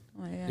 attention.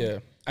 Oh my God. Yeah,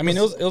 I mean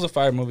it was a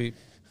fire movie.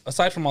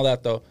 Aside from all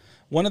that, though,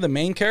 one of the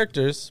main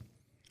characters,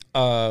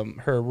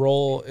 her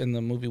role in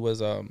the movie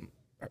was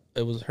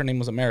her name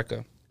was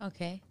America,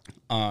 Okay.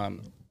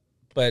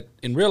 but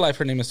in real life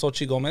her name is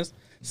Xochitl Gomez,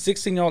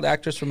 16-year-old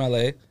actress from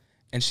LA,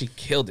 and she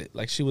killed it.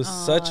 Like she was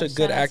such a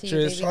good shout out to you,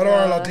 actress. baby. Shout out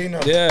our Latino.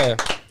 Yeah,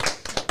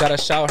 gotta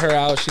shout her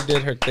out. She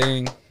did her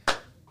thing.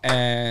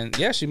 And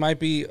yeah, she might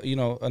be,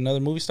 another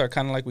movie star,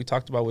 kind of like we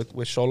talked about with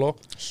Xolo.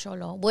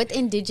 Xolo. What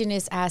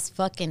indigenous ass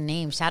fucking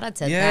name. Shout out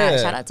to Yeah. that.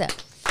 Shout out to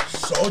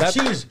So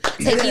cheese.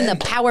 taking the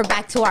power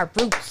back to our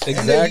roots. And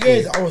then, Exactly.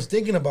 you guys, I was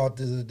thinking about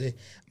this the other day.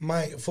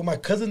 My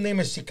cousin's name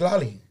is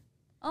Shiklali.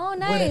 Oh,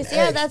 with an nice.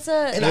 Yeah, X. that's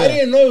And a. I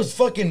didn't know it was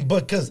fucking,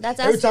 but because That's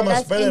every us- time I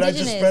that's spell it, I just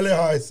indigenous. spell it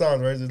how it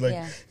sounds, right? It's like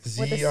Yeah.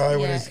 Z-I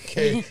with his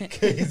K.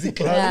 K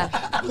Ziklali.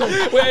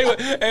 Yeah. Wait.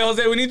 Hey,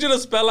 Jose, we need you to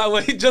spell out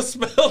what he just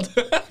spelled.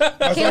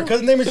 My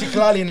cousin's name is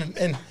Shiklali,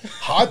 and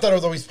how I thought it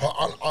was always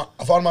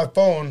on my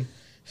phone.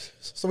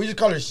 So we just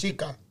call her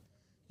Shika.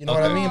 You know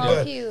what I mean? Oh,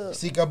 But cute.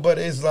 Shika, but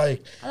it's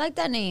like, I like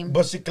that name.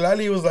 but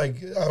Shiklali was like,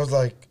 I was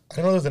like, I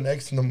don't know there's an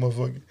X in the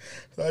motherfucker.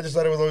 So I just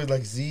thought it was always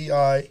like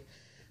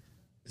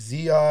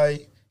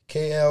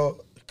Z-I-K-L,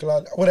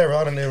 whatever,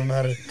 I don't even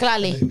matter.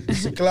 Klali.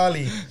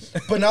 Shiklali.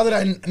 But now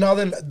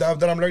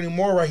that I'm learning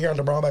more right here on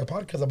the Brownback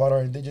podcast about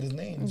our indigenous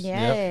names.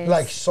 Yes.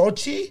 Like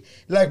Sochi,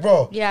 like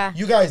bro, Yeah.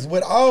 You guys,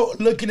 without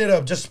looking it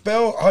up, just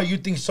spell how you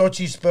think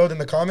Sochi spelled in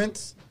the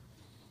comments.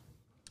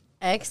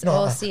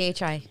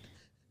 XOCHI.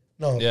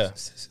 No, Yeah.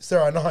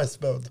 Sarah, I know how it's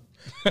spelled.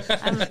 She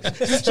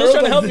was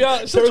trying to help you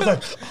out. Sarah's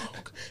like,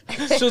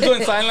 She was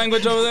doing sign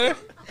language over there.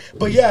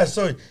 but yeah,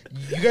 so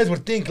you guys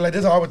would think like this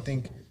is how I would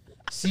think,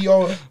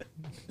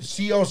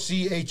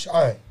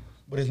 COCHI,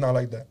 but it's not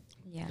like that.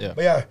 Yeah. Yeah.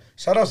 But yeah,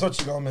 shout out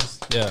Sochi Gomez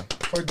Yeah.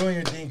 for doing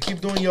your thing.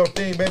 Keep doing your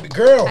thing, baby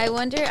girl. I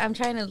wonder. I'm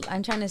trying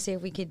to see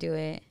if we could do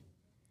it.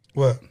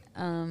 What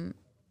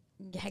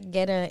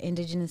Get a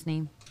indigenous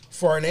name.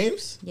 for our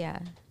names? Yeah.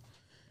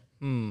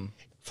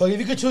 Fuck, if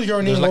you could choose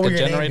your name, There's what like would a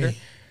your generator. name be?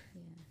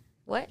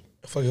 What?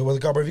 Fuck it, what's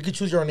it called, bro? If you could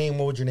choose your name,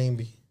 what would your name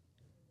be?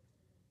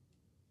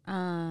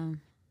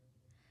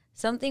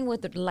 Something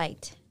with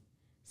light.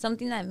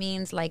 Something that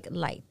means like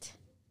light.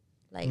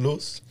 Like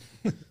Luz.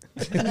 no,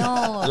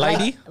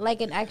 Lighty?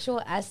 like an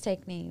actual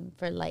Aztec name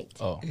for light.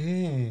 Oh.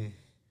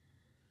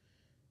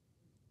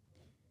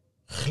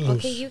 Luz.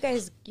 Okay, you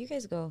guys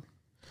go.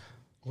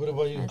 What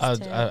about you?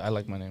 Aztec. I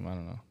like my name. I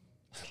don't know.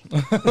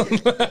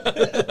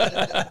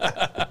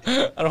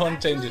 I don't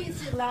want to change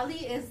it. Lali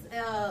is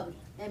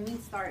it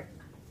means start.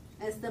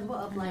 A symbol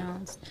of like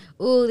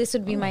Ooh, this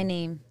would be my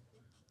name.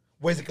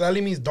 Wait,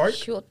 Ziklali means dark?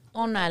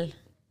 Xutonal.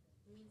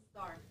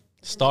 star.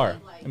 Star.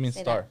 It means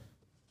Say star.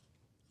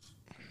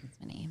 That's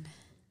my name.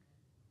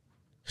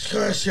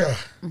 Shasha.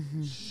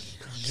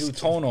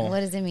 Jutonal. What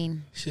does it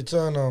mean? Shit's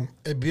on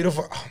a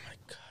beautiful, oh my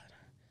God.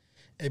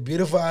 A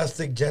beautiful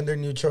Aztec gender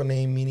neutral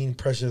name meaning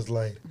precious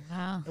light.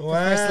 Wow. The Wow.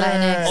 first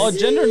Latinx. Oh,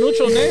 gender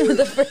neutral name.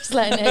 The first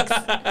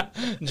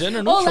Latinx. Gender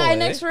neutral. Oh,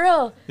 Latinx for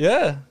real.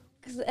 Yeah.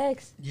 Cause the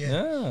X.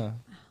 Yeah.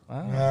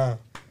 Wow. Ah,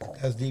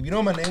 that's deep. You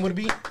know what my name would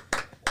be?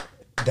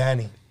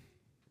 Danny.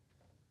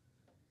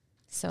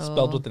 So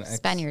Spelled with an X.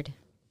 Spaniard.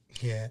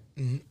 Yeah.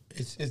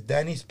 It's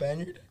Danny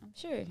Spaniard? I'm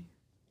sure.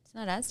 It's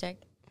not Aztec.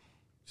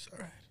 It's all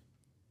right.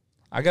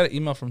 I got an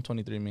email from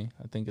 23andMe.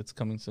 I think it's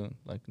coming soon,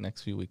 like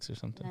next few weeks or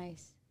something.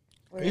 Nice.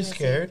 Are you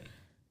scared?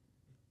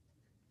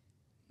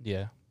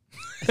 Yeah.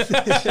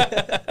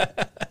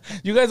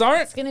 You guys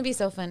aren't? It's gonna be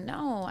so fun.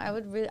 No, I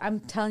would really. I'm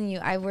telling you,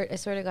 I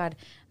swear to God,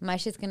 my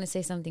shit's gonna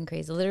say something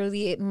crazy.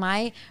 Literally,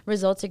 my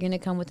results are gonna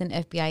come with an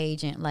FBI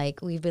agent.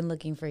 Like we've been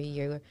looking for a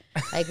year.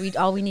 Like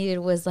all we needed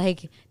was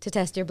like to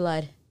test your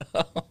blood.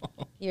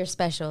 You're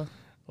special.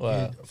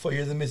 Wow.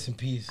 You're the missing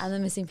piece. I'm the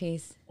missing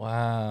piece.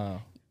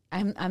 Wow.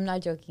 I'm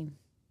not joking.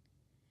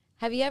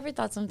 Have you ever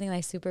thought something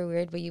like super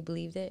weird, but you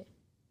believed it?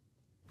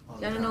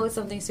 You want to know what's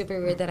something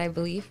super weird that I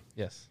believe?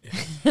 Yes.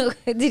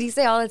 Did he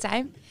say all the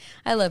time?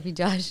 I love you,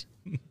 Josh.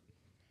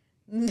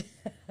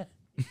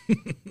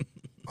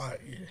 All right.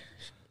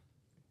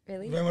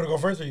 Really? You want me to go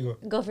first or you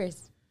go? Go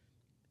first.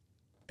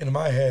 In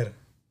my head,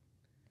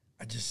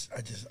 I just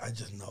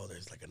know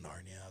there's like a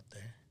Narnia out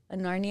there. A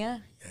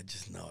Narnia? Yeah, I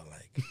just know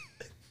like,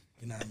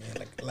 you know what I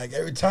mean? Like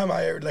every time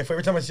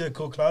I see a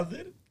cool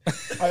closet,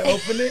 I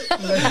open it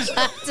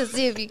like, To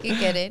see if you can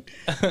get it.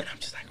 and I'm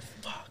just like,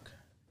 fuck.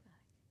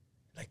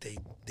 Like they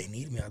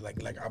need me.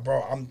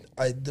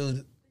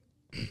 Dude,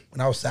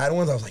 when I was sad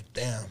once, I was like,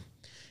 damn,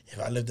 if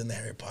I lived in the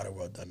Harry Potter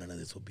world, none of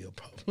this would be a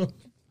problem.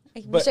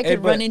 I But- wish I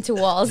could but- run into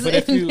walls but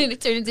if and you- then it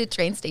turned into a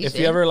train station. If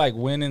you ever like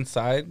went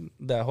inside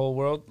that whole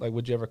world, like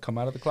would you ever come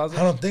out of the closet?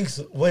 I don't think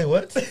so. Wait,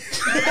 what?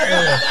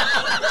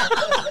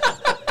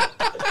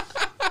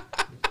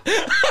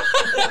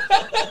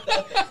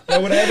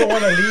 Would I ever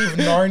want to leave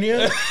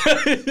Narnia?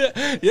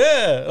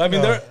 Yeah. I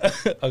mean, No.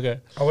 they're okay.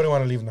 I wouldn't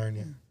want to leave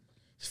Narnia.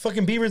 It's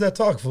fucking beavers that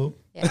talk, fool.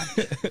 Yeah.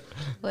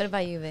 What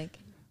about you, Vic?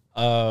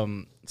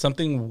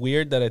 Something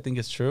weird that I think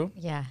is true.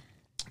 Yeah.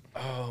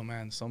 Oh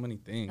man, so many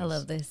things. I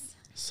love this.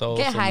 So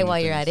Get so high many while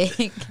you're at things.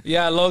 it.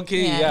 Yeah, low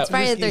key. Yeah, Yeah, it's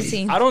Friday the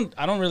Whiskey. 13th.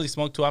 I don't really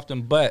smoke too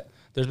often, but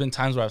there's been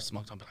times where I've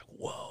smoked. I'm like,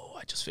 whoa,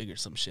 I just figured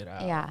some shit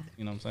out. Yeah.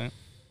 You know what I'm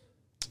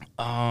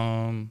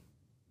saying?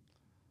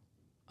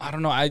 I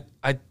don't know.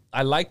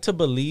 I like to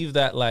believe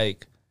that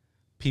like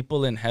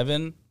people in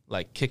heaven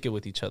like kick it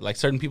with each other. Like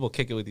certain people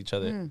kick it with each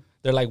other.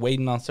 They're like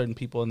waiting on certain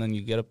people, and then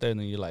you get up there, and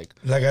then you're like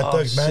Like at oh,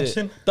 Thug's shit.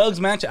 Mansion? Thug's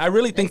Mansion. I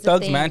really think That's a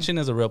Thug's thing. Mansion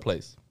is a real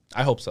place.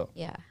 I hope so.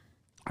 Yeah.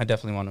 I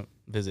definitely want to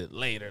visit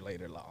later,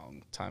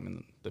 long time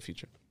in the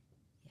future.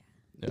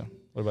 Yeah.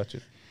 What about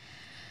you?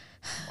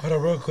 Hold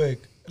on, real quick.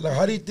 Like,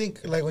 how do you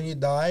think, like, when you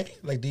die,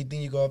 like, do you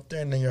think you go up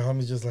there and then your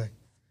homie's just like,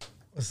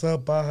 "What's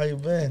up, Pa? How you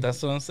been?"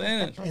 That's what I'm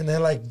saying. And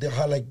then, like,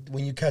 how, like,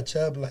 when you catch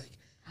up, like,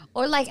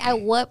 Or like at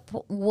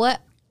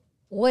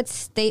what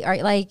state are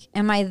like?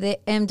 Am I the?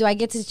 Do I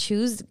get to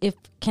choose if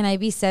can I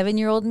be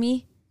 7-year-old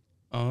me,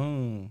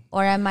 Oh.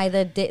 or am I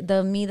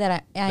the me that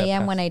I That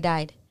am when passed. I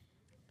died?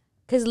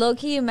 Because low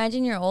key,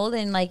 imagine you're old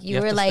and like you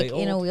have were to like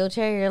stay in a old.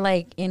 wheelchair. You're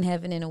like in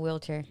heaven in a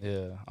wheelchair.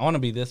 Yeah. I want to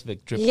be this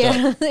Vic, dripped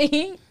Yeah. up,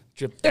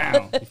 drip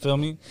down. You feel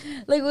me?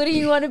 Like, what do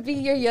you want to be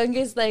your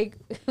youngest? Like,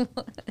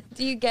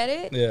 do you get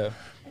it? Yeah.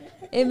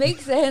 It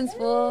makes sense,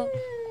 fool.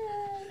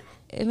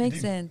 It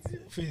makes sense.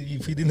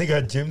 if you think they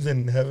got gyms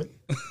in heaven?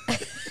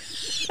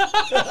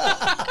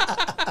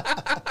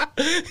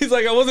 He's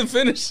like, I wasn't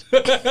finished.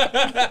 Still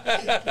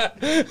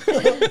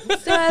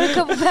had a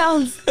couple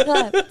pounds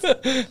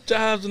left.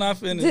 Job's not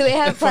finished. Do they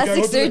have Fuck, I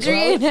plastic go to the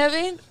surgery in clouds.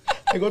 heaven?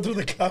 I go through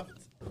the clouds.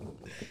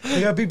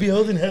 They got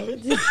BBLs in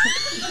heaven?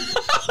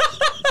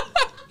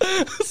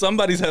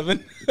 Somebody's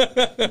heaven.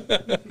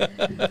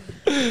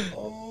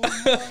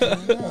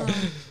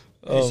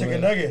 Hey,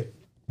 Chicken Nugget,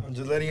 I'm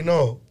just letting you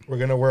know, we're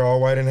going to wear all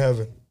white in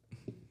heaven.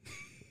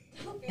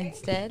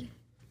 Instead,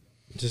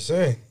 Just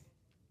saying.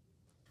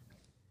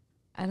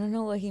 I don't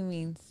know what he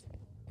means.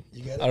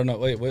 You got I it? don't know.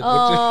 Wait, what?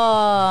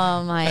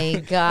 Oh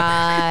my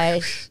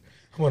gosh.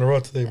 I'm on a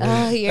roll today, Oh,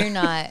 man. you're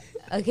not.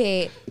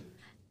 Okay.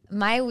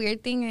 My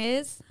weird thing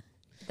is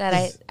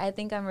that I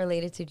think I'm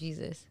related to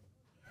Jesus.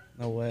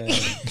 No way.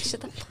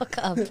 Shut the fuck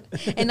up.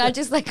 And not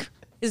just like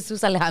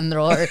Jesus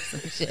Alejandro or some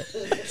shit.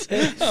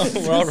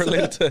 We're all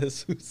related to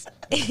Jesus.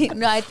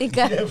 No, I think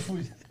Yeah,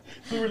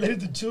 we're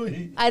related to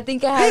Chewy. I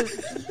think I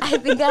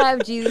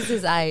have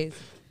Jesus' eyes,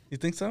 You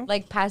think so?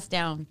 like passed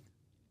down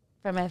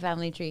from my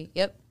family tree.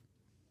 Yep.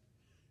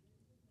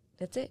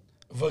 That's it.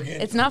 Fucking,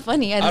 It's not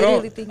funny. I I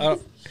literally don't. think. I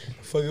don't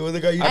fucking what the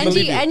guy you I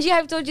believe Angie, you.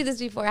 I've told you this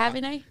before,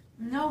 haven't I?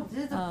 No,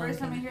 this is the first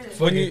time I hear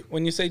this.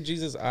 when you say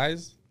Jesus'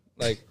 eyes,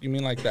 like you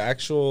mean like the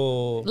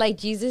actual? Like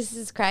Jesus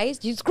is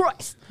Christ, Jesus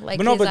Christ. Like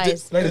But no, his but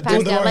eyes, like the passed dude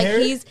with the down. long Like hair?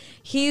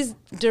 he's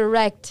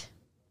direct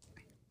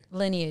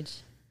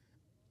lineage.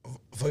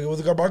 Fucking what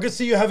the guy, but I could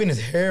see you having his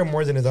hair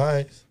more than his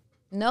eyes.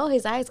 No,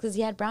 his eyes, because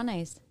he had brown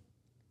eyes.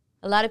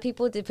 A lot of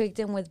people depict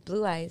him with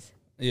blue eyes.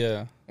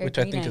 Yeah, Or which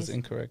I green think eyes. is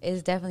incorrect.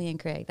 It's definitely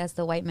incorrect. That's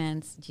the white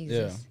man's Jesus.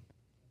 Yeah.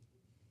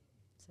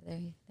 So there,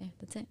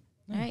 that's it.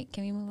 All right,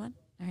 can we move on?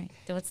 All right.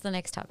 So what's the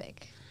next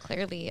topic?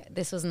 Clearly,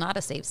 this was not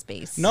a safe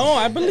space. No,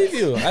 I believe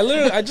you.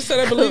 I just said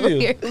I believe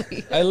you.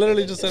 Clearly. I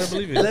literally just said I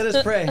believe you. Let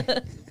us pray.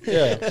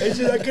 Yeah. It's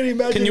just, I can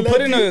imagine. Can you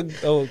put in a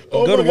Oh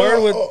good my word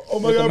God, with, oh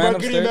my with God, the man I can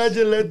upstairs?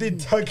 imagine Letty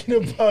talking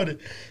about it.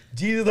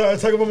 Jesus, I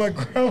was talking about my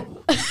grandma.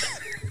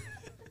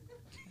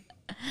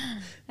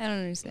 I don't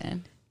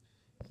understand.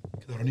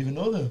 I don't even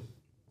know them.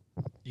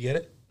 You get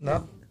it?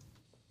 No?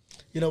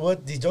 You know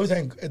what? These jokes,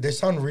 they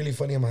sound really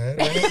funny in my head.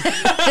 Right?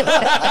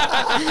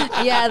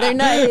 Yeah, they're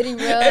not hitting,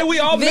 bro. Hey, we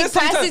all Vic miss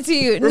passed sometimes. it to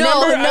you. Remember,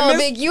 no, I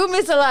missed- Vic, you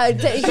miss a lot.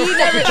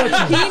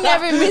 He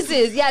never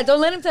misses. Yeah, don't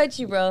let him touch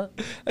you, bro.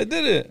 I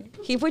did it.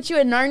 He put you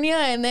in Narnia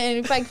and then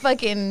if I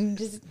fucking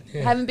just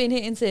haven't been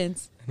hitting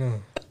since.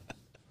 No.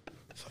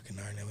 Fucking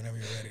Narnia, whenever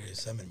you're ready to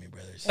summon me,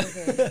 brothers.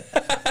 Okay.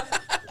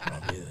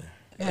 I'll be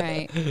there. All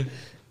right.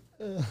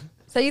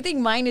 So you think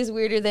mine is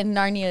weirder than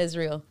Narnia is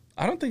real?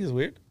 I don't think it's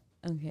weird.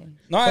 Okay.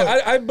 No,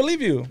 I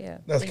believe you. Yeah.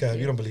 That's thank cap.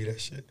 You don't believe that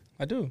shit.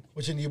 I do.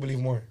 Which one do you believe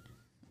more?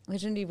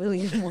 Which one do you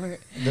believe more?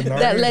 The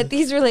That Narnia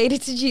Letty's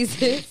related to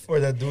Jesus. or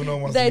that Duno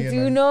wants to That be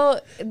in Duno,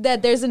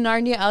 that there's a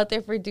Narnia out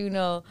there for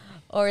Duno.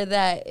 Or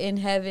that in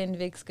heaven,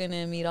 Vic's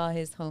gonna meet all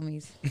his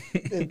homies.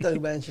 In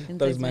Thug Mansion. In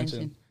Thug's Thug's Mansion.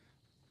 Mansion.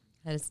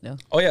 Let us know.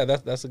 Oh yeah,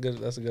 that's a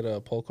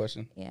good poll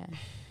question. Yeah.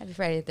 Happy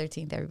Friday the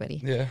 13th,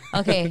 everybody. Yeah.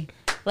 Okay.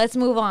 Let's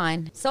move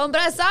on.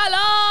 Sombra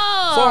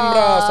Salo!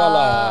 Sombra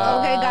Sala.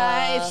 Okay,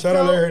 guys. Shout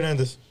out Larry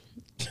Hernandez.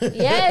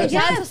 Yes,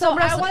 Yeah, so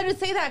I Sombra wanted to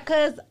say that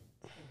because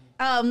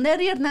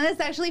Larry Hernandez is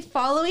actually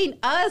following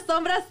us,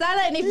 Sombra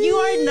Sala. And if you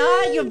are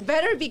not, you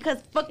better because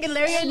fucking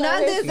Larry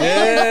Hernandez. I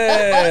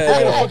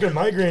got a Yeah. fucking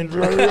migraine.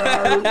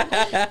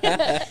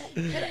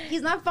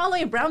 He's not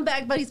following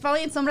Brownback, but he's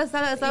following Sombra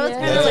Sala. So I was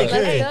kind That's of like,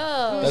 okay. Let's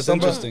go. That's Sombra-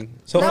 interesting.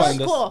 So that was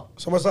find us. cool.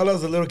 So Masala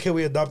is the little kid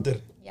we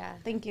adopted Yeah.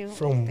 Thank you.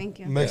 from Thank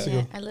you.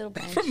 Mexico. Yeah, a little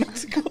branch. From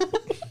Mexico.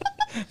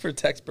 For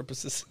tax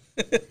purposes.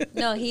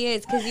 No, he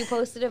is because you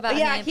posted about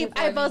Yeah, him.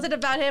 I performing. posted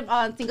about him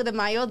on Cinco de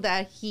Mayo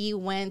that he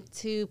went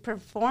to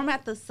perform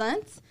at the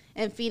Suns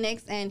in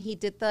Phoenix, and he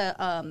did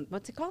the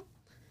what's it called?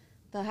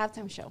 The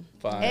halftime show.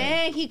 Fine.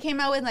 And he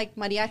came out with like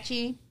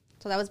mariachi,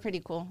 so that was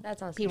pretty cool.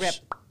 That's awesome. He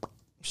ripped.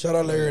 Shout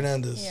out Larry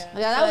Hernandez. Yeah.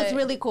 Yeah, that was But-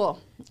 really cool.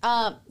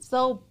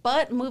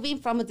 But moving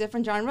from a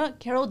different genre,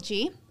 Carol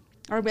G,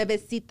 or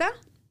Bebecita,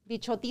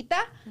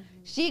 Bichotita,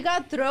 she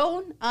got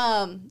thrown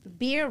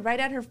beer right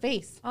at her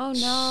face. Oh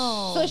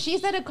no. So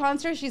she's at a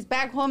concert. She's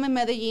back home in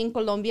Medellin,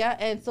 Colombia.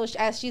 And so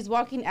as she's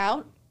walking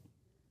out,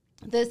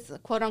 this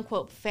quote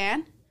unquote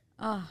fan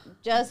Oh,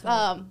 just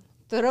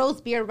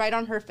throws beer right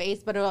on her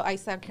face, but I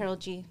saw Carol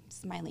G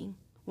smiling,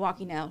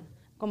 walking out.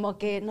 Como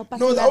que no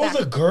pasa No, that nada.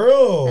 was a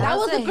girl. That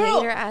was a girl.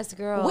 Hater-ass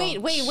girl.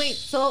 Wait.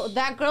 So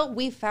that girl,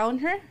 we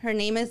found her. Her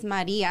name is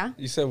Maria.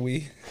 You said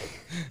we.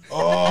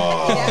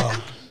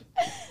 Oh.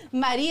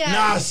 Maria.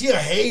 Nah, she a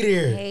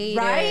hater. Hater.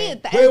 Right?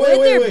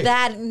 With their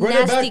bad, Run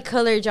it nasty back.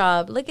 color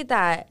job. Look at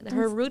that.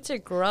 Her roots are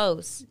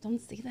gross.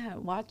 Don't say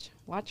that. Watch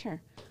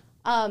her.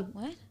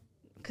 What?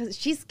 Because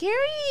she's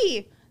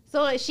scary.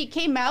 So she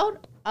came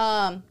out.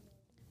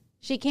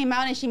 She came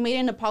out and she made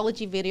an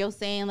apology video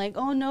saying like,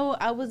 "Oh no,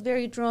 I was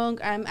very drunk.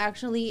 I'm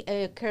actually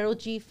a Karol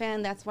G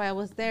fan. That's why I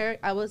was there.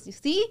 You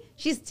see,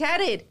 she's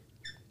tatted.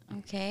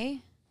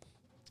 Okay.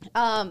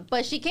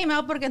 But she came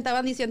out porque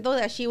estaban diciendo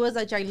that she was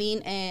a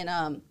Jarlene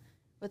and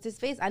what's his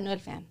face? Anuel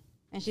fan.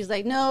 And she's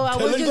like, no, I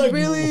was just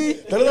really.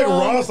 That looks like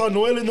Ross on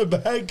Noel in the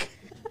back.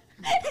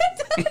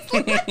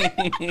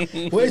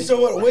 Wait,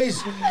 so what?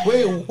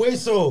 Wait.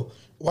 So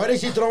why did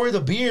she throw away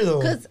the beer though?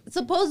 Because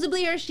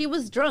supposedly she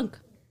was drunk.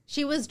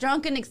 She was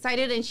drunk and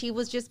excited, and she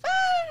was just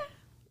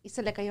y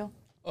se le cayó.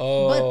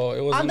 Oh, But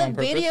it wasn't on the on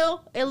purpose?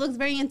 video, it looks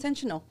very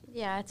intentional.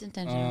 Yeah, it's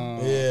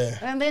intentional. Yeah.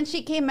 And then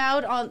she came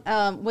out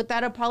on with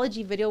that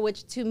apology video,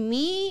 which to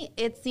me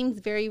it seems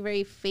very,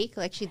 very fake.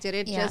 Like she did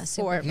it Yeah, just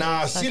super for.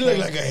 Nah, she Okay. looked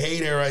like a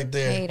hater right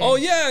there. Hater. Oh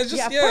yeah, it's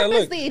just look.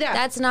 Purposely, yeah.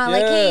 That's not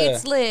like, hey, Yeah. it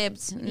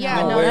slipped.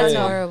 Yeah, no, no, that's way.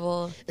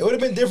 horrible. It would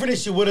have been different if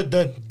she would have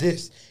done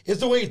this. It's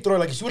the way you throw it.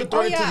 Like if she would have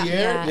thrown Oh, it to yeah. the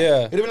air.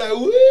 Yeah. It'd be like,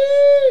 woo.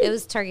 It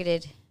was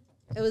targeted.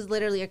 It was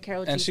literally a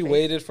Karol G. And she face.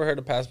 waited for her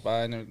to pass by,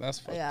 and that's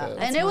fucked Yeah, up.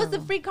 and it was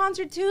a free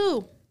concert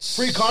too.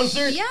 Free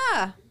concert?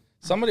 Yeah,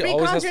 Somebody free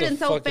always has concert to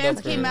until fuck it fans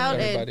up for came out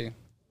and- everybody.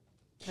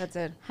 that's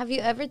it. Have you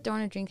ever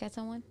thrown a drink at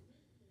someone?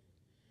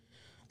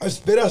 I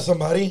spit at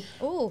somebody.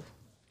 Oh.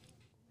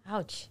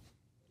 Ouch.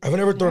 I've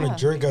never thrown Yeah. a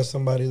drink at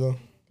somebody though.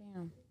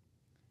 Damn.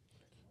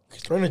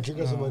 Throwing a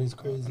drink at somebody is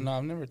crazy. No,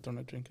 I've never thrown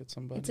a drink at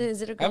somebody.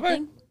 Is it a girl Have I?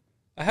 thing?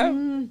 I have.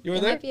 You were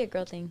It there? might be a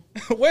girl thing.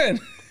 When?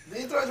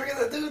 Did you throw a drink at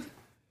that dude?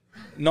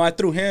 No, I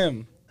threw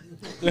him.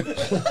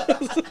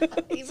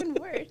 Even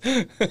worse.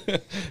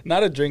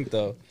 Not a drink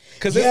though.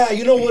 Cause Yeah,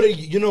 you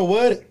know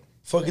what?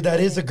 Fuck it, that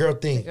is a girl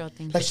thing. It's a girl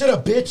thing. Like shut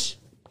up, bitch.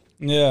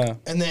 yeah,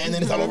 And then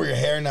it's all over your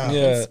hair now.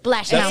 yeah.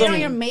 Splash That's down. And some on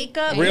your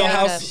makeup. Real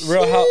yeah.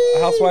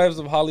 Housewives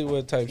of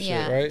Hollywood type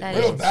Yeah, shit, right? that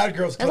Real is. bad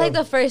girls. That's like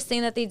the first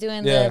thing that they do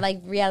in Yeah. the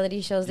like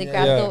reality shows. They Yeah.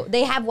 grab Yeah.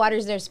 they have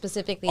waters there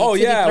specifically. Oh to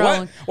be yeah,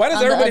 thrown why does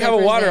on the everybody other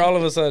have a water person. all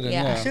of a sudden?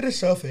 Yeah. Yeah. Shit is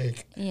so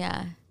fake.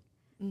 Yeah.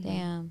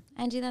 Damn.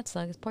 Angie, that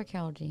sucks. Poor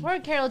Karol G. Poor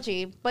Karol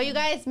G. But you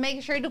guys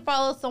make sure to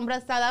follow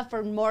Sombra Sala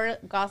for more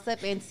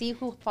gossip and see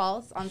who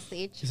falls on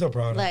stage. She's so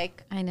proud.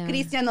 Like I know.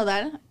 Cristian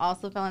Nodal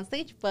also fell on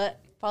stage, but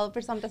follow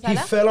for Sombra He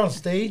Sala. fell on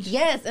stage.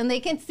 Yes, and they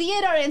can see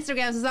it on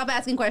Instagram, so stop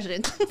asking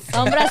questions.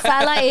 Sombra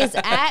Sala is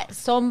at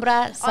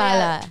Sombra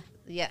Sala.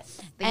 Yes.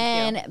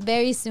 And Thank you.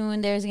 very soon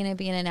there's gonna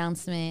be an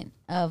announcement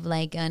of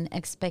like an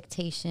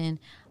expectation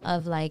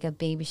of like a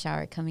baby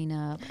shower coming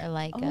up or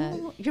like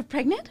Oh, you're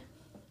pregnant?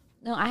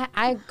 no,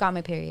 I got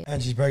my period.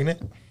 And she's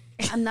pregnant.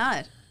 I'm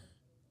not.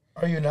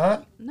 Are you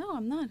not? No,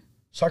 I'm not.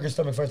 Shock your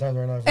stomach 5 times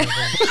right now.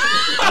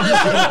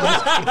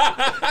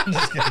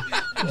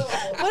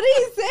 What did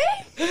he say?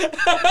 Run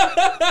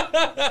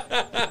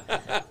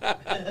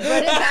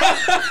it back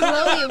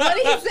slowly. What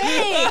did he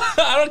say?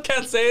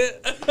 Can't say it.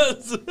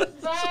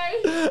 Sorry.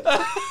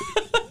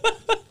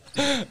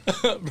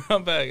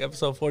 Brown Bag,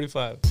 episode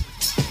 45.